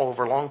evolve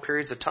over long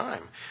periods of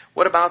time?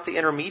 What about the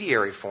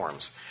intermediary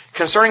forms?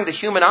 Concerning the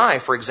human eye,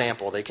 for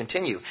example, they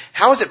continue,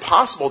 how is it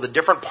possible that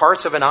different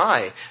parts of an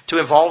eye to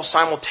evolve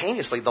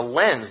simultaneously, the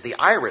lens, the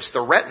iris,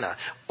 the retina,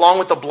 along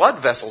with the blood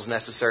vessels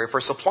necessary for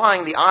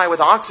supplying the eye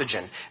with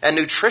oxygen and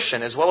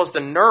nutrition, as well as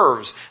the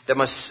nerves that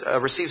must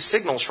receive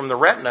signals from the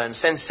retina and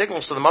send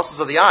signals to the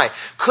muscles of the eye?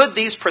 Could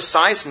these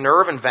precise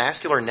nerve and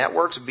vascular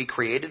networks be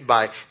created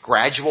by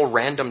gradual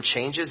random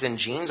changes in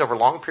genes over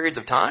long periods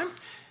of time,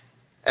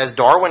 as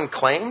Darwin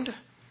claimed?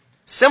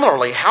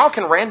 Similarly, how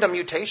can random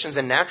mutations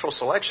in natural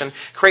selection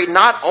create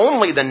not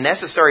only the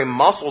necessary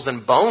muscles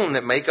and bone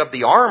that make up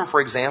the arm, for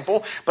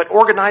example, but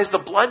organize the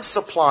blood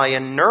supply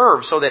and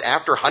nerves so that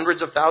after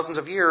hundreds of thousands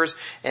of years,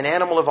 an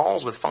animal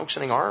evolves with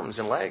functioning arms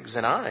and legs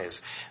and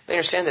eyes? They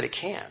understand that it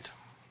can't.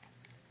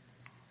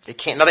 It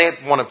can't. Now, they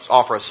want to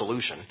offer a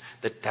solution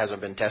that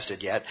hasn't been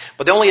tested yet,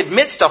 but they only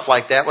admit stuff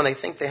like that when they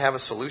think they have a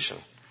solution.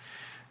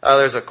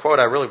 There's a quote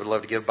I really would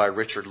love to give by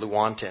Richard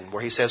Lewontin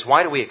where he says,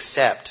 why do we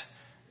accept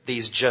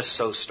these just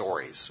so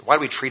stories? Why do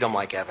we treat them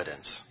like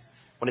evidence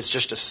when it's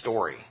just a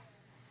story?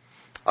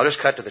 I'll just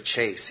cut to the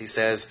chase. He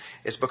says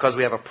it's because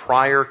we have a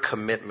prior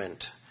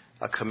commitment,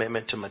 a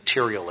commitment to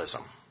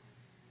materialism.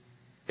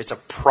 It's a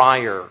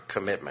prior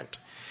commitment.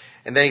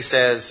 And then he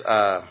says,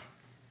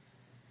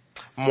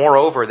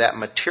 moreover, that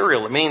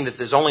material, meaning that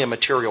there's only a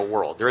material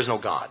world. There is no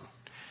God.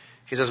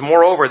 He says,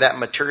 moreover, that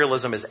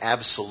materialism is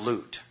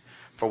absolute,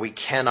 for we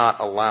cannot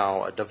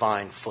allow a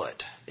divine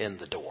foot in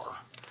the door.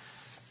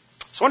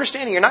 So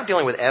understanding you're not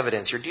dealing with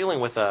evidence, you're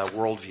dealing with a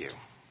worldview.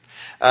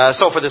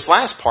 So for this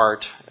last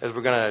part, as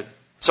we're going to,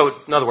 so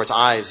in other words,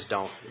 eyes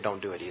don't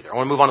do it either. I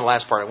want to move on to the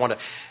last part.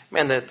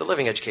 The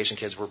living education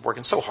kids were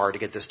working so hard to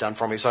get this done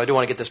for me, so I do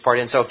want to get this part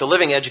in. So if the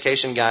living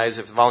education guys,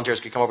 if the volunteers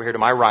could come over here to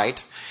my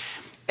right.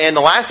 And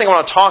the last thing I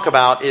want to talk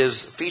about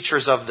is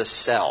features of the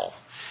cell.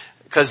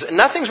 Because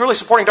nothing's really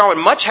supporting Darwin.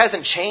 Much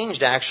hasn't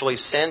changed, actually,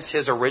 since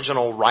his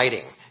original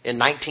writing in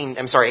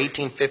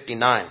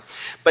 1859.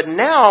 But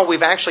now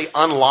we've actually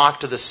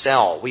unlocked the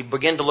cell. We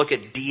begin to look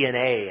at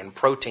DNA and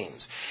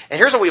proteins. And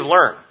here's what we've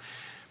learned.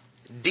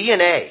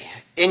 DNA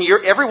In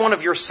every one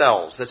of your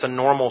cells that's a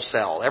normal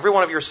cell, every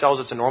one of your cells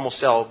that's a normal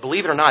cell,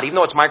 believe it or not, even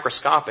though it's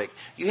microscopic,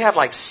 you have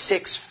like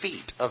 6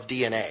 feet of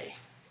DNA.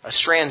 A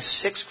strand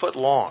 6 foot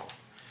long.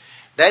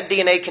 That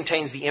DNA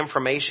contains the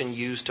information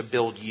used to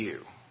build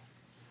you.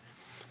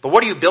 But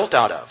what are you built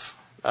out of?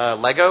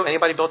 Lego?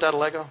 Anybody built out of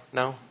Lego?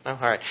 No? No? All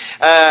right.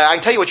 I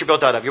can tell you what you're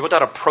built out of. You're built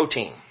out of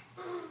protein.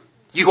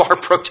 You are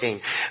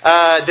protein.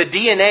 The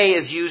DNA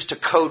is used to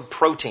code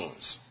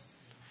proteins.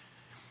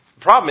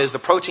 The problem is the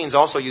proteins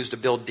also used to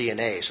build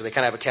DNA, so they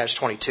kind of have a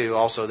catch-22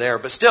 also there.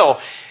 But still,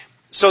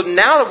 so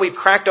now that we've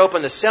cracked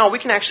open the cell, we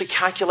can actually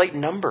calculate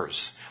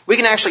numbers. We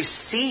can actually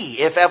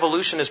see if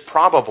evolution is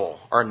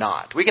probable or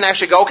not. We can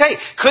actually go, okay,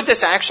 could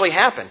this actually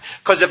happen?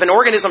 Because if an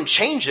organism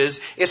changes,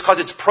 it's because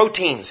its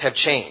proteins have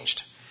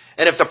changed.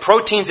 And if the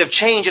proteins have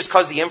changed, it's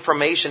because the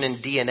information in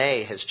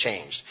DNA has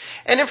changed.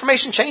 And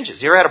information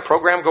changes. You ever had a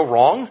program go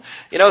wrong?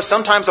 You know,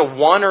 sometimes a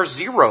 1 or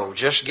 0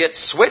 just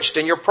gets switched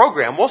in your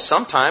program. Well,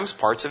 sometimes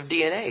parts of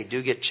DNA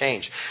do get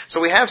changed.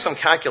 So we have some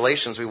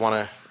calculations we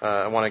want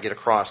to get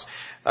across.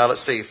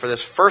 Let's see, for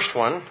this first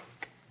one.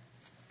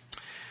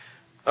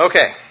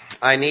 Okay,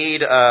 I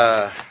need,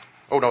 oh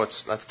no,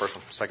 it's not the first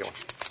one, second one.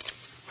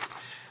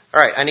 All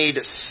right, I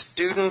need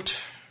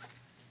student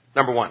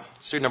number 1.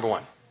 Student number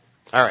 1.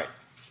 All right,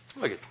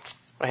 look at,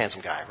 what a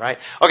handsome guy, right?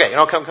 Okay, you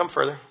know, come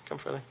further, come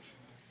further.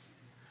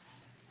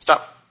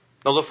 Stop,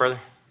 no, a little further.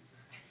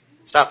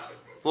 Stop,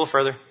 a little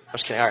further. I'm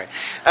just kidding, all right.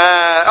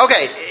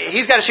 Okay,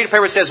 he's got a sheet of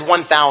paper that says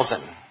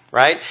 1,000,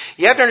 right?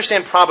 You have to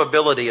understand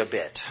probability a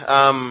bit.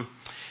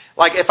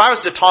 Like if I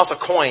was to toss a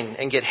coin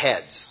and get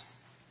heads,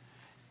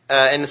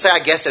 and say I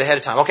guessed it ahead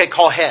of time. Okay,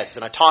 call heads.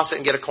 And I toss it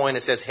and get a coin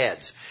that says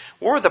heads.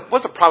 What's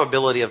the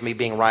probability of me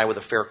being right with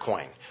a fair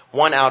coin?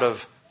 1 out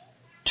of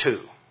 2.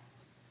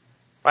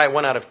 Right?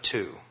 1 out of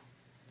 2.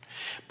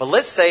 But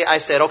let's say I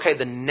said, okay,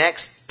 the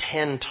next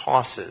 10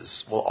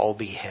 tosses will all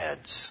be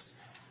heads.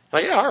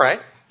 Like, yeah, all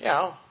right.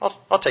 Yeah,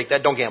 I'll take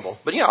that. Don't gamble.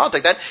 But yeah, I'll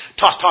take that.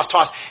 Toss, toss,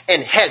 toss.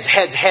 And heads,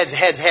 heads, heads,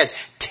 heads, heads.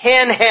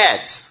 10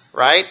 heads.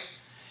 Right?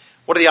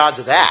 What are the odds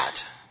of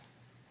that?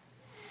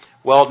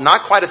 Well,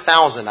 not quite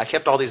 1,000. I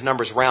kept all these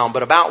numbers round,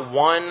 but about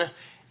 1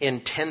 in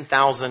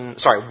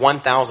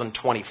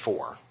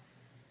 1,024.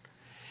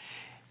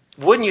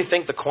 Wouldn't you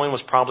think the coin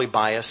was probably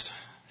biased?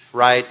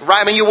 Right?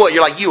 Right? I mean, you would.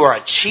 You're like, you are a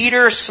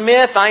cheater,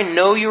 Smith. I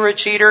know you're a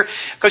cheater.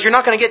 Because you're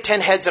not going to get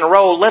 10 heads in a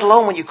row, let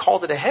alone when you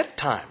called it ahead of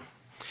time.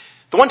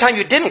 The one time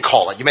you didn't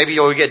call it, maybe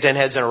you'll get 10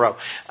 heads in a row.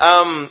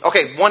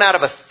 Okay, 1 out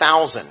of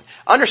 1,000.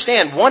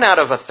 Understand, 1 out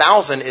of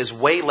 1,000 is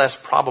way less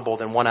probable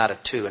than 1 out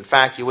of 2. In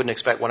fact, you wouldn't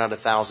expect 1 out of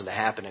 1,000 to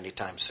happen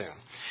anytime soon.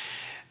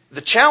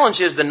 The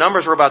challenge is the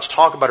numbers we're about to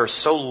talk about are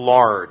so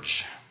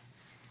large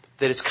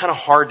that it's kind of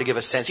hard to give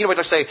a sense. You know, we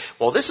like say,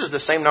 well, this is the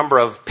same number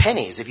of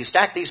pennies. If you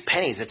stack these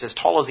pennies, it's as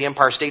tall as the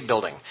Empire State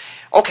Building.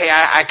 Okay,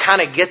 I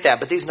kind of get that,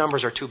 but these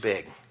numbers are too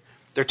big.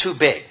 They're too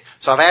big.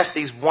 So I've asked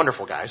these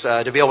wonderful guys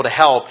to be able to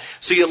help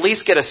so you at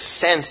least get a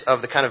sense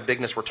of the kind of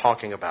bigness we're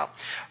talking about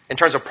in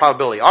terms of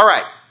probability. All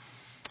right.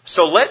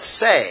 So let's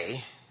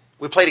say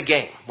we played a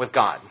game with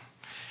God.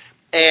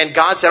 And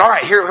God said, all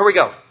right, here we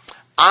go.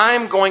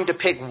 I'm going to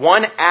pick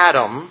one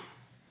atom.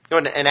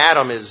 You know, an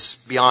atom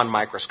is beyond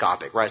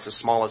microscopic, right? It's the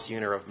smallest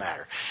unit of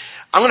matter.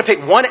 I'm going to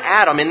pick one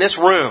atom in this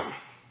room.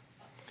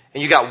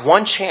 And you got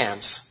one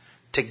chance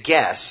to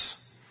guess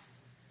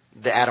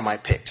the atom I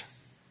picked.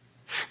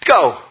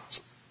 Go.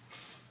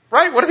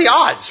 Right? What are the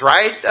odds,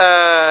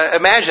 right?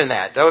 Imagine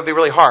that. That would be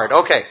really hard.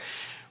 Okay.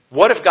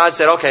 What if God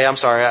said, okay, I'm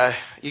sorry,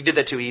 you did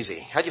that too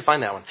easy. How'd you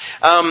find that one?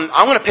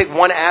 I'm going to pick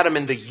one atom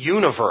in the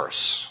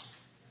universe.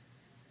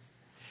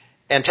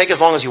 And take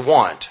as long as you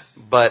want,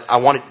 but I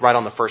want it right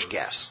on the first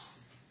guess.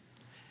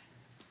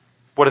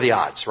 What are the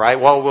odds, right?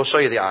 Well, we'll show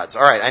you the odds.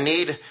 All right, I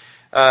need,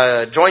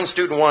 join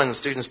student 1,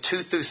 students 2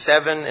 through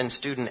 7, and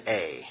student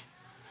A.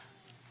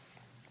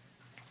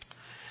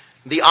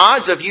 The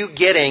odds of you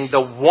getting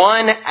the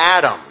one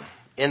atom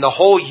in the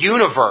whole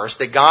universe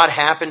that God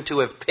happened to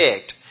have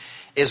picked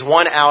is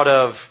 1 out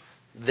of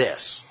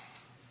this.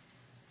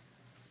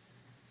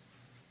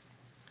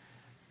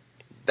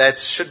 That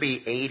should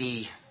be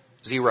 80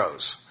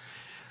 zeros.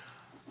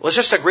 Let's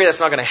just agree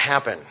that's not going to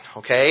happen,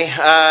 okay?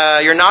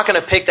 You're not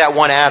going to pick that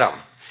one atom.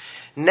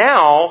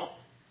 Now,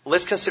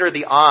 let's consider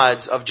the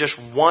odds of just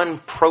one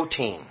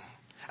protein.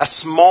 A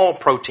small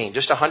protein,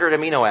 just 100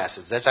 amino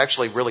acids. That's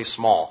actually really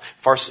small.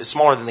 It's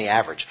smaller than the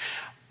average.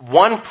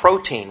 One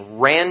protein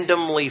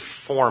randomly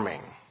forming.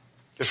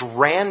 Just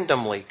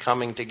randomly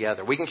coming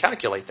together. We can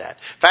calculate that.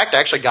 In fact, I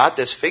actually got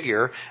this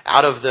figure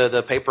out of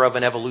the paper of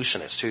an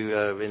evolutionist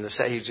who,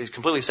 he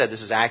completely said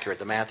this is accurate.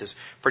 The math is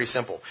pretty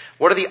simple.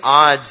 What are the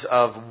odds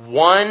of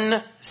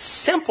one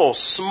simple,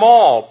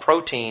 small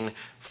protein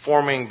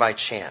forming by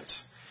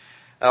chance?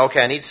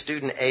 Okay, I need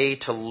student A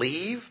to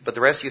leave, but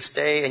the rest of you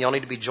stay, and you'll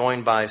need to be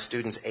joined by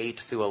students 8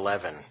 through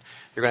 11.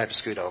 You're going to have to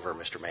scoot over,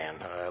 Mr. Mann,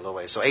 a little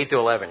way. So 8 through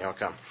 11, you'll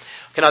come.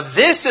 Okay, now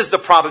this is the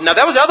problem. Now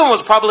the other one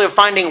was probably of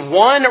finding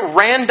one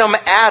random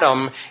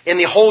atom in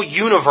the whole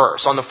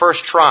universe on the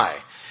first try.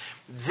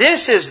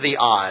 This is the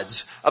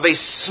odds of a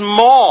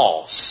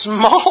small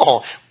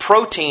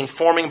protein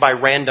forming by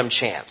random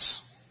chance.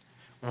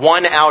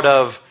 1 out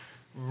of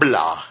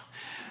blah.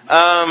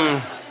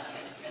 Don't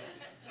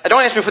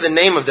ask me for the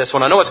name of this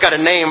one. I know it's got a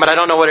name, but I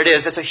don't know what it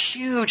is. That's a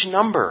huge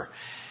number.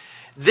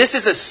 This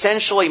is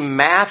essentially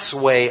math's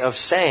way of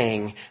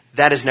saying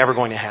that is never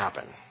going to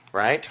happen,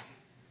 right?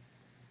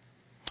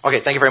 Okay,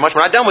 thank you very much.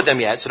 We're not done with them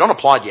yet, so don't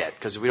applaud yet,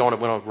 because we don't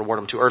want to reward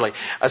them too early.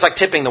 It's like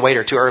tipping the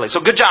waiter too early.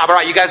 So good job. All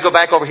right, you guys go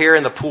back over here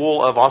in the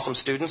pool of awesome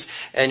students,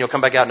 and you'll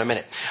come back out in a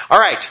minute. All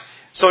right,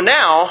 so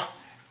now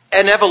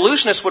an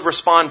evolutionist would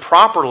respond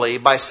properly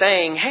by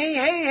saying,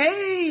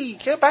 hey,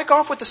 get back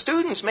off with the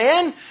students,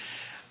 man.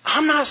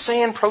 I'm not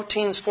saying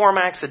proteins form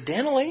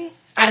accidentally,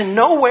 out of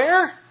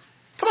nowhere.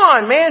 Come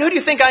on, man, who do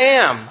you think I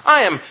am?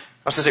 I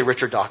was going to say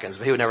Richard Dawkins,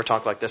 but he would never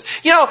talk like this.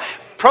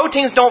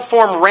 Proteins don't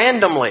form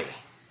randomly.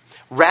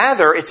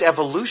 Rather, it's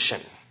evolution.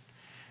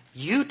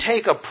 You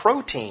take a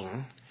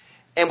protein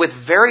and with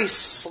very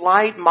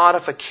slight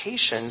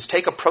modifications,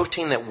 take a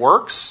protein that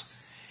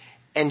works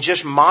and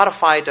just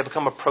modify it to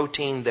become a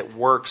protein that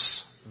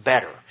works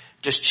better.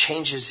 Just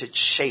changes its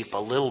shape a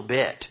little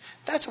bit.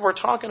 That's what we're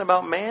talking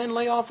about, man.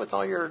 Lay off with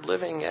all your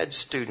living ed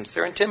students.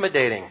 They're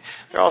intimidating.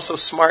 They're also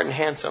smart and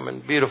handsome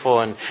and beautiful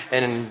and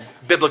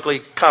biblically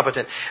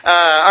competent.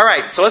 All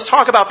right, so let's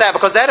talk about that,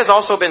 because that has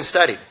also been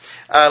studied.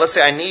 Let's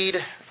say I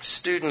need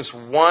students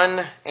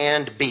 1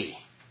 and B.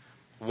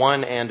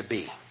 1 and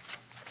B.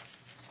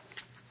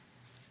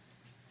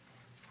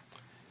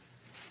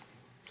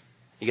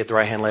 You get the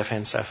right hand, left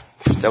hand stuff?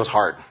 That was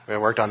hard. We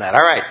worked on that.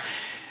 All right.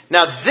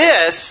 Now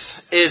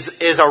this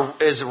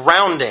is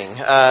rounding,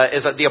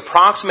 the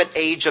approximate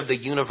age of the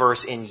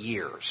universe in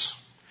years.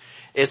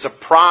 It's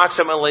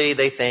approximately,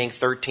 they think,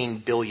 13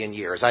 billion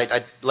years.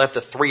 I left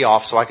the 3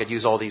 off so I could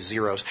use all these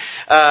zeros.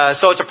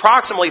 So it's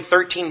approximately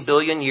 13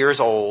 billion years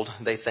old,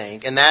 they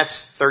think, and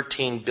that's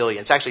 13 billion.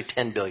 It's actually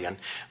 10 billion,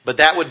 but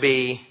that would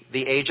be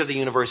the age of the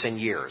universe in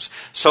years.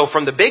 So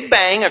from the Big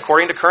Bang,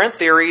 according to current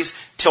theories,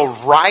 till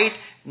right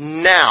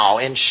now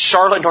in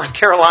Charlotte, North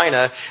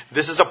Carolina,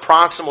 this is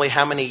approximately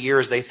how many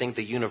years they think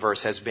the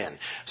universe has been.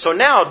 So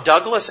now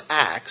Douglas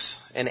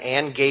Axe and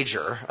Ann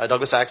Gauger,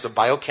 Douglas Axe, a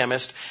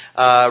biochemist,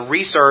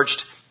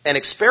 researched and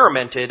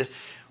experimented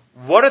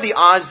what are the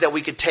odds that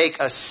we could take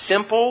a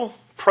simple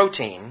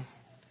protein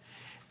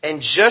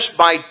and just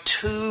by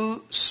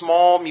 2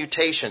 small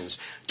mutations,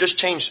 just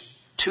change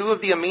 2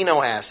 of the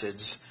amino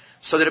acids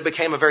so that it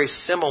became a very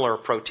similar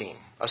protein,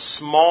 a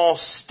small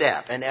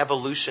step, an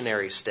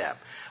evolutionary step.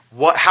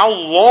 How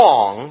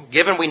long,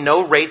 given we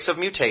know rates of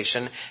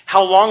mutation,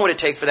 how long would it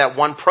take for that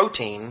one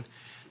protein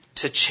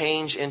to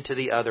change into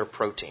the other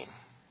protein?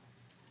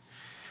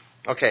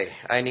 Okay,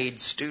 I need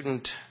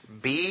student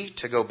B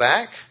to go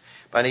back,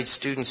 but I need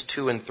students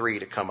 2 and 3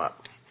 to come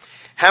up.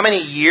 How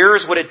many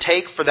years would it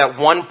take for that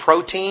one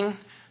protein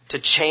to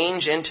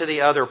change into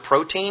the other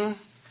protein?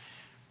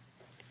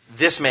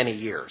 This many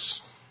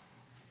years.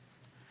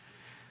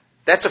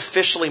 That's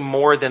officially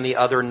more than the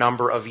other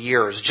number of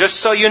years, just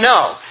so you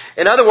know.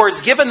 In other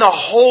words, given the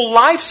whole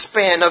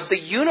lifespan of the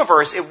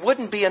universe, it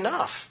wouldn't be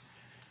enough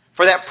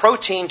for that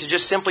protein to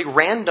just simply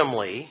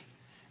randomly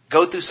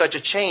go through such a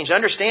change.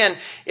 Understand,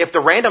 if the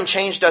random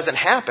change doesn't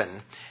happen,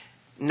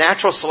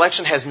 natural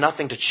selection has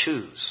nothing to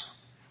choose.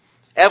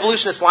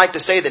 Evolutionists like to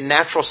say that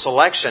natural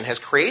selection has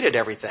created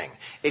everything.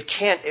 It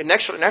can't.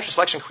 Natural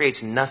selection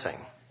creates nothing.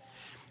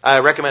 I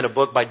recommend a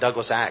book by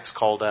Douglas Axe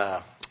called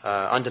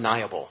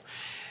Undeniable.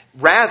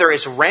 Rather,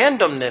 it's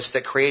randomness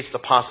that creates the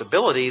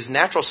possibilities.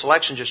 Natural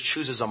selection just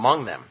chooses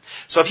among them.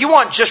 So if you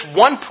want just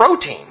one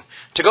protein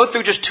to go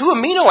through just 2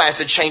 amino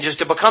acid changes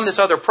to become this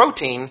other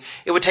protein,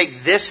 it would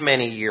take this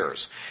many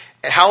years.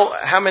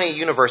 How many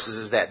universes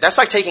is that? That's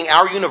like taking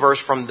our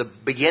universe from the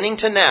beginning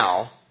to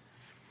now,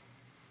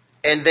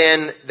 and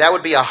then that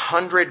would be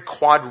 100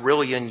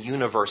 quadrillion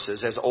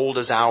universes as old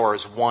as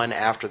ours, one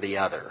after the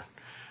other,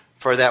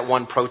 for that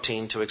one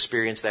protein to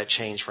experience that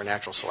change for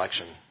natural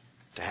selection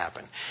to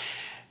happen.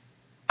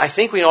 I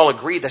think we all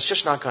agree that's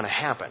just not going to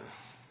happen,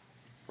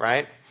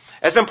 right?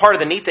 That's been part of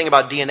the neat thing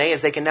about DNA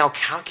is they can now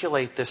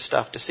calculate this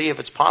stuff to see if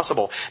it's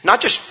possible. Not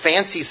just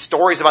fancy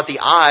stories about the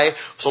eye,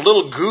 so a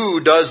little goo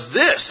does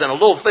this and a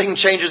little thing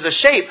changes the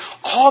shape.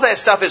 All that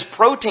stuff is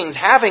proteins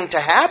having to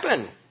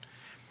happen.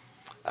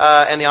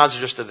 And the odds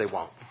are just that they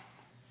won't.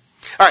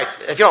 All right,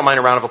 if you don't mind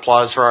a round of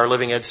applause for our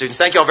living ed students.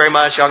 Thank you all very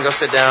much. Y'all can go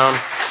sit down.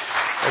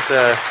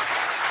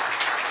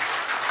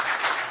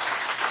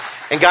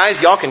 And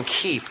guys, y'all can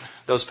keep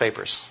those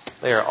papers.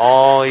 They are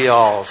all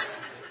y'all's.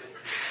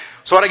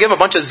 So what I give them a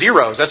bunch of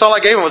zeros. That's all I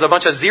gave them was a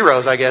bunch of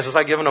zeros, I guess. It's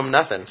like giving them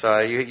nothing. So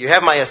you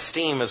have my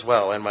esteem as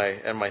well and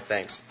my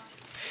thanks.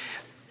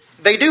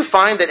 They do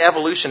find that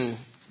evolution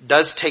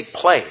does take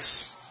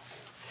place,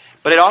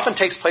 but it often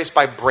takes place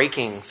by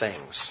breaking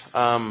things.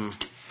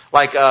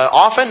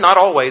 Often, not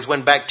always,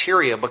 when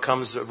bacteria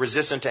becomes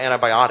resistant to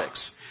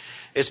antibiotics,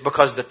 it's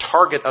because the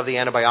target of the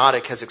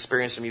antibiotic has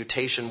experienced a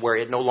mutation where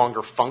it no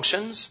longer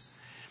functions,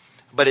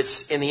 but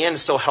it's in the end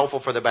still helpful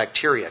for the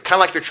bacteria. Kind of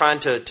like if you're trying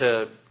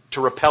to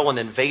repel an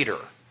invader.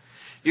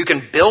 You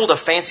can build a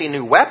fancy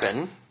new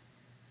weapon,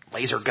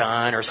 laser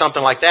gun or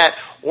something like that,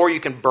 or you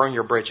can burn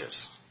your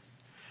bridges.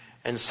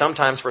 And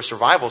sometimes for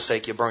survival's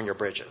sake, you burn your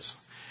bridges.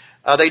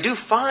 They do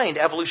find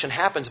evolution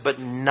happens, but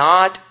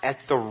not at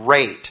the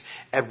rate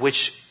at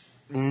which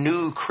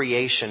new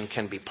creation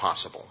can be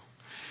possible.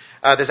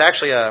 There's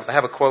actually I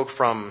have a quote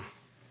from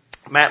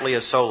Matt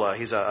Liassola.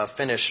 He's a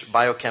Finnish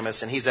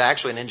biochemist, and he's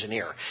actually an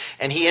engineer.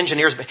 And he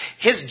engineers,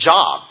 his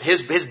job,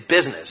 his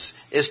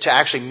business is to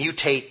actually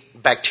mutate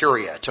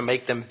bacteria to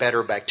make them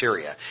better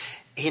bacteria.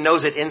 He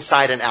knows it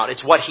inside and out.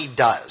 It's what he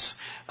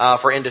does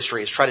for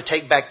industry, is try to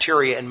take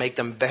bacteria and make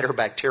them better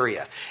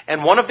bacteria.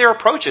 And one of their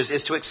approaches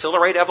is to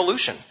accelerate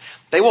evolution.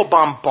 They will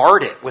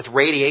bombard it with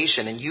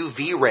radiation and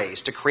UV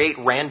rays to create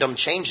random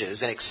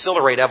changes and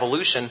accelerate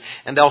evolution,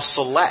 and they'll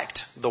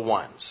select the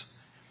ones.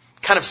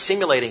 Kind of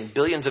simulating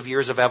billions of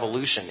years of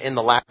evolution in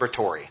the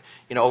laboratory,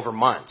 over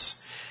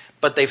months.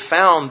 But they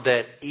found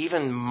that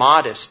even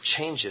modest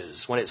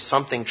changes, when it's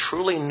something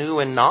truly new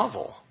and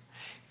novel,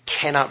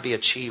 cannot be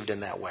achieved in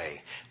that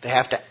way. They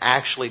have to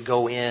actually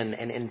go in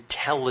and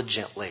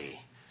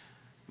intelligently,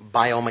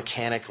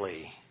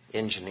 biomechanically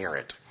engineer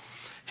it.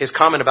 His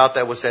comment about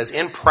that says,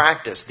 in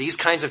practice, these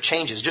kinds of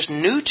changes, just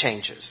new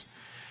changes,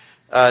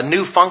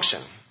 new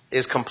function,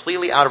 is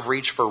completely out of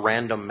reach for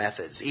random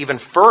methods, even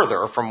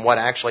further from what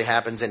actually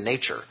happens in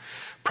nature.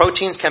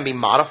 Proteins can be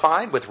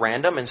modified with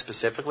random and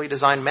specifically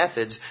designed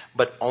methods,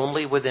 but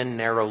only within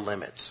narrow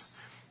limits.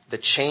 The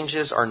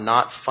changes are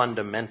not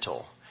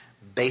fundamental.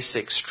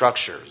 Basic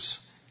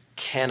structures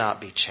cannot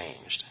be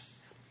changed.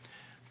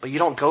 But you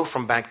don't go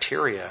from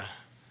bacteria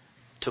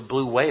to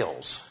blue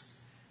whales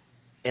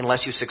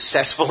unless you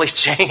successfully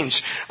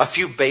change a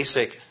few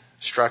basic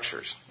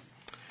structures.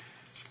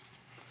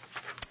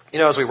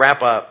 As we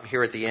wrap up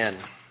here at the end,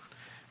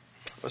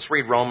 let's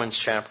read Romans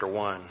chapter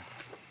 1.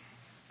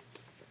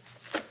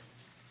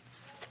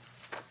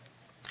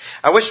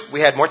 I wish we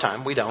had more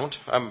time. We don't.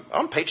 I'm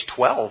on page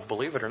 12,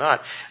 believe it or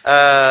not.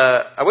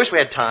 I wish we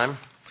had time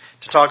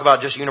to talk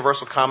about just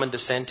universal common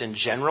descent in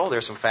general.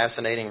 There's some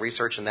fascinating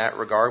research in that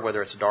regard,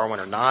 whether it's Darwin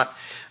or not.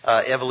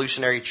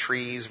 Evolutionary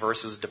trees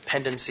versus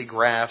dependency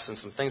graphs and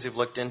some things we've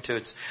looked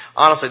into.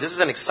 Honestly, this is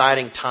an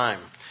exciting time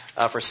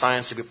for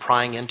science to be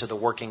prying into the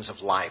workings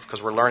of life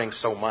because we're learning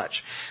so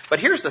much. But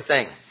here's the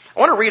thing. I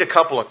want to read a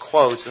couple of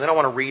quotes, and then I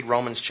want to read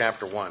Romans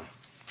chapter 1.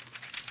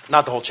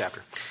 Not the whole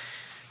chapter.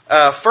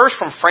 First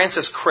from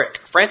Francis Crick.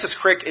 Francis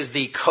Crick is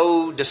the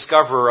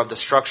co-discoverer of the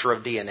structure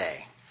of DNA.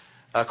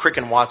 Crick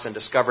and Watson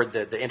discovered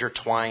the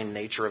intertwined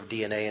nature of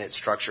DNA and its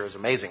structure is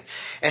amazing.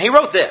 And he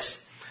wrote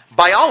this: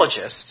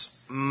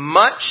 Biologists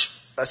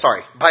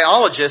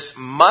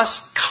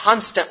must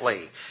constantly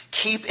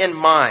keep in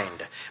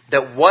mind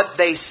that what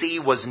they see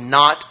was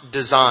not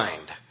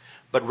designed,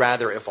 but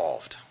rather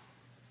evolved.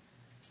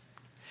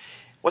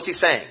 What's he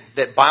saying?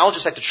 That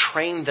biologists have to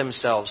train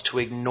themselves to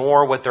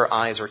ignore what their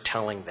eyes are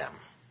telling them.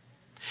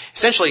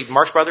 Essentially,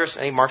 Marx Brothers,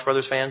 any Marx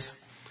Brothers fans?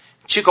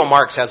 Chico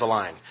Marx has a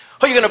line.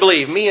 Who are you going to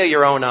believe, me or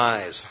your own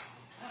eyes?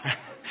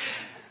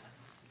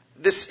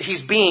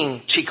 He's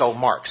being Chico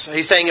Marx.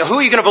 He's saying, who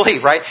are you going to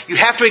believe, right? You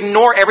have to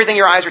ignore everything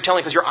your eyes are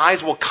telling because your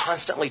eyes will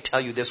constantly tell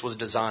you this was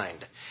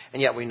designed.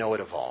 And yet we know it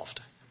evolved.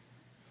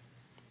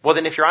 Well,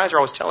 then if your eyes are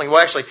always telling you...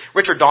 Well, actually,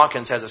 Richard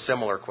Dawkins has a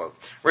similar quote.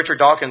 Richard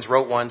Dawkins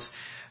wrote once,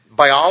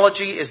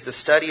 biology is the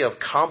study of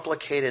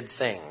complicated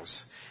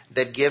things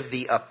that give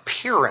the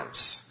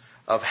appearance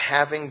of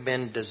having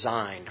been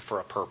designed for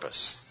a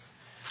purpose.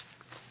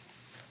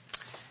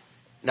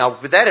 Now,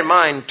 with that in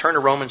mind, turn to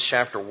Romans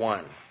chapter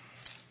 1.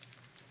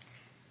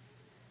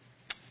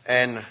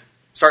 And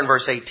start in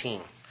verse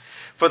 18.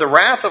 For the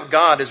wrath of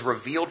God is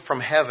revealed from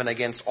heaven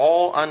against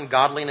all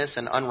ungodliness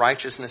and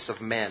unrighteousness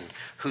of men,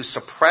 who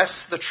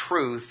suppress the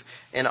truth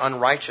in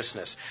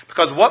unrighteousness.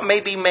 Because what may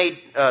be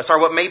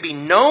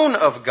known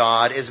of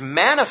God is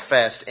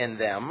manifest in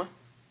them,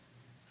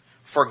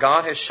 for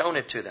God has shown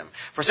it to them.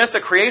 For since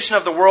the creation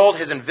of the world,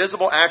 his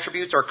invisible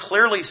attributes are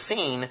clearly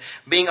seen,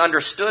 being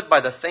understood by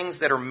the things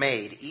that are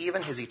made,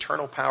 even his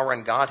eternal power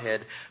and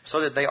Godhead,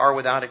 so that they are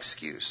without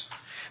excuse.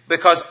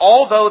 Because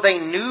although they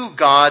knew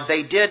God,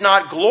 they did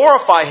not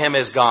glorify him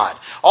as God.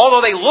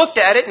 Although they looked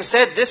at it and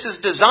said, this is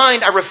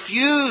designed, I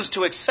refuse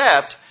to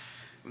accept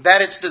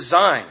that it's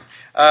designed.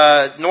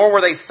 Nor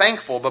were they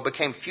thankful, but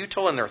became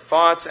futile in their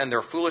thoughts, and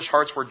their foolish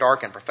hearts were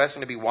darkened.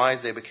 Professing to be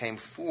wise, they became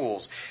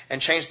fools,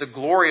 and changed the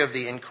glory of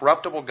the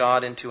incorruptible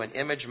God into an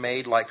image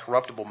made like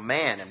corruptible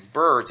man, and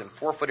birds, and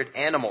four-footed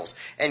animals,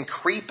 and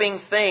creeping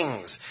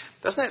things.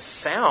 Doesn't that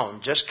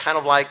sound just kind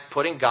of like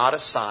putting God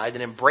aside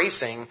and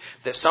embracing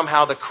that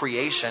somehow the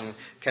creation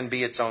can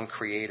be its own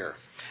creator?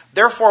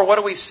 Therefore, what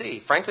do we see?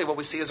 Frankly, what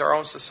we see is our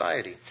own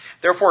society.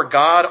 Therefore,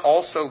 God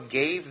also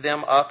gave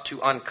them up to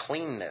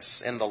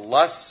uncleanness in the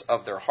lusts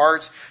of their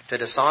hearts, to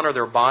dishonor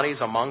their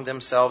bodies among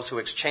themselves, who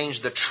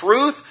exchanged the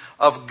truth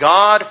of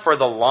God for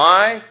the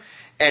lie,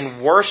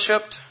 and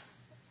worshipped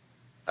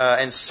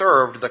and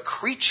served the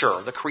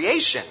creature, the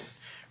creation,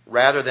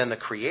 rather than the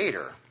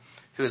Creator,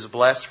 who is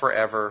blessed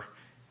forever.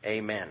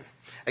 Amen.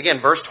 Again,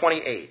 verse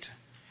 28.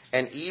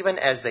 And even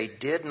as they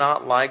did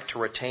not like to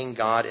retain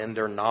God in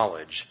their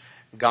knowledge,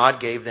 God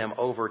gave them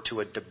over to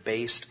a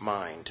debased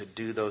mind to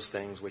do those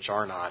things which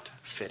are not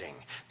fitting.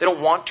 They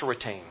don't want to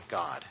retain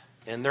God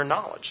in their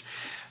knowledge.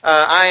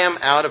 I am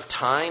out of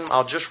time.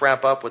 I'll just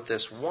wrap up with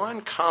this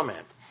one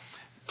comment.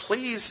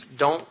 Please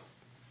don't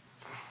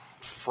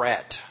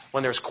fret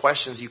when there's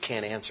questions you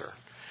can't answer.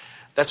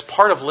 That's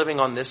part of living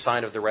on this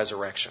side of the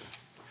resurrection.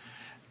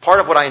 Part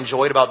of what I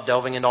enjoyed about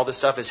delving into all this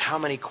stuff is how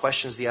many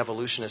questions the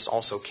evolutionists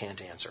also can't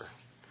answer.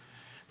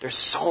 There's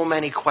so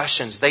many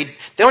questions they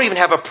don't even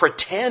have a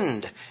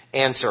pretend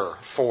answer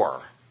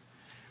for.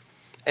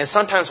 And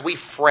sometimes we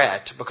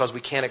fret because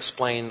we can't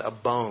explain a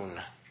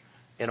bone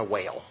in a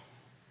whale.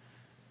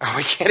 Or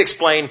we can't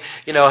explain,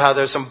 how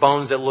there's some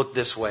bones that look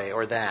this way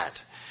or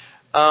that.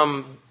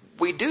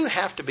 We do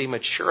have to be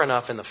mature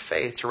enough in the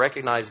faith to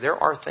recognize there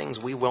are things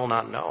we will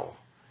not know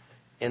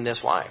in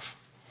this life.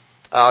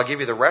 I'll give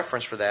you the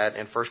reference for that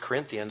in 1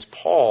 Corinthians.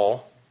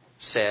 Paul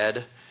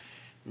said,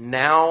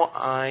 "Now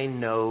I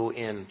know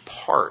in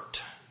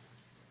part,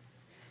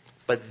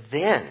 but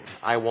then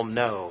I will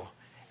know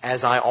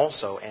as I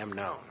also am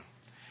known."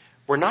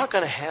 We're not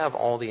going to have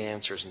all the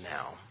answers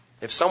now.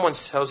 If someone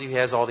tells you he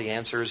has all the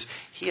answers,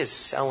 he is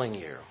selling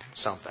you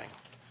something.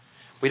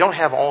 We don't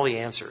have all the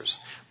answers,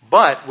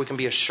 but we can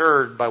be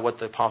assured by what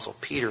the Apostle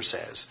Peter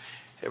says.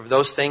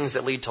 Those things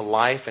that lead to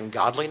life and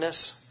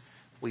godliness,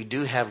 we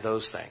do have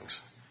those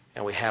things,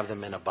 and we have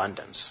them in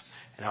abundance,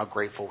 and how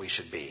grateful we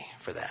should be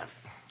for that.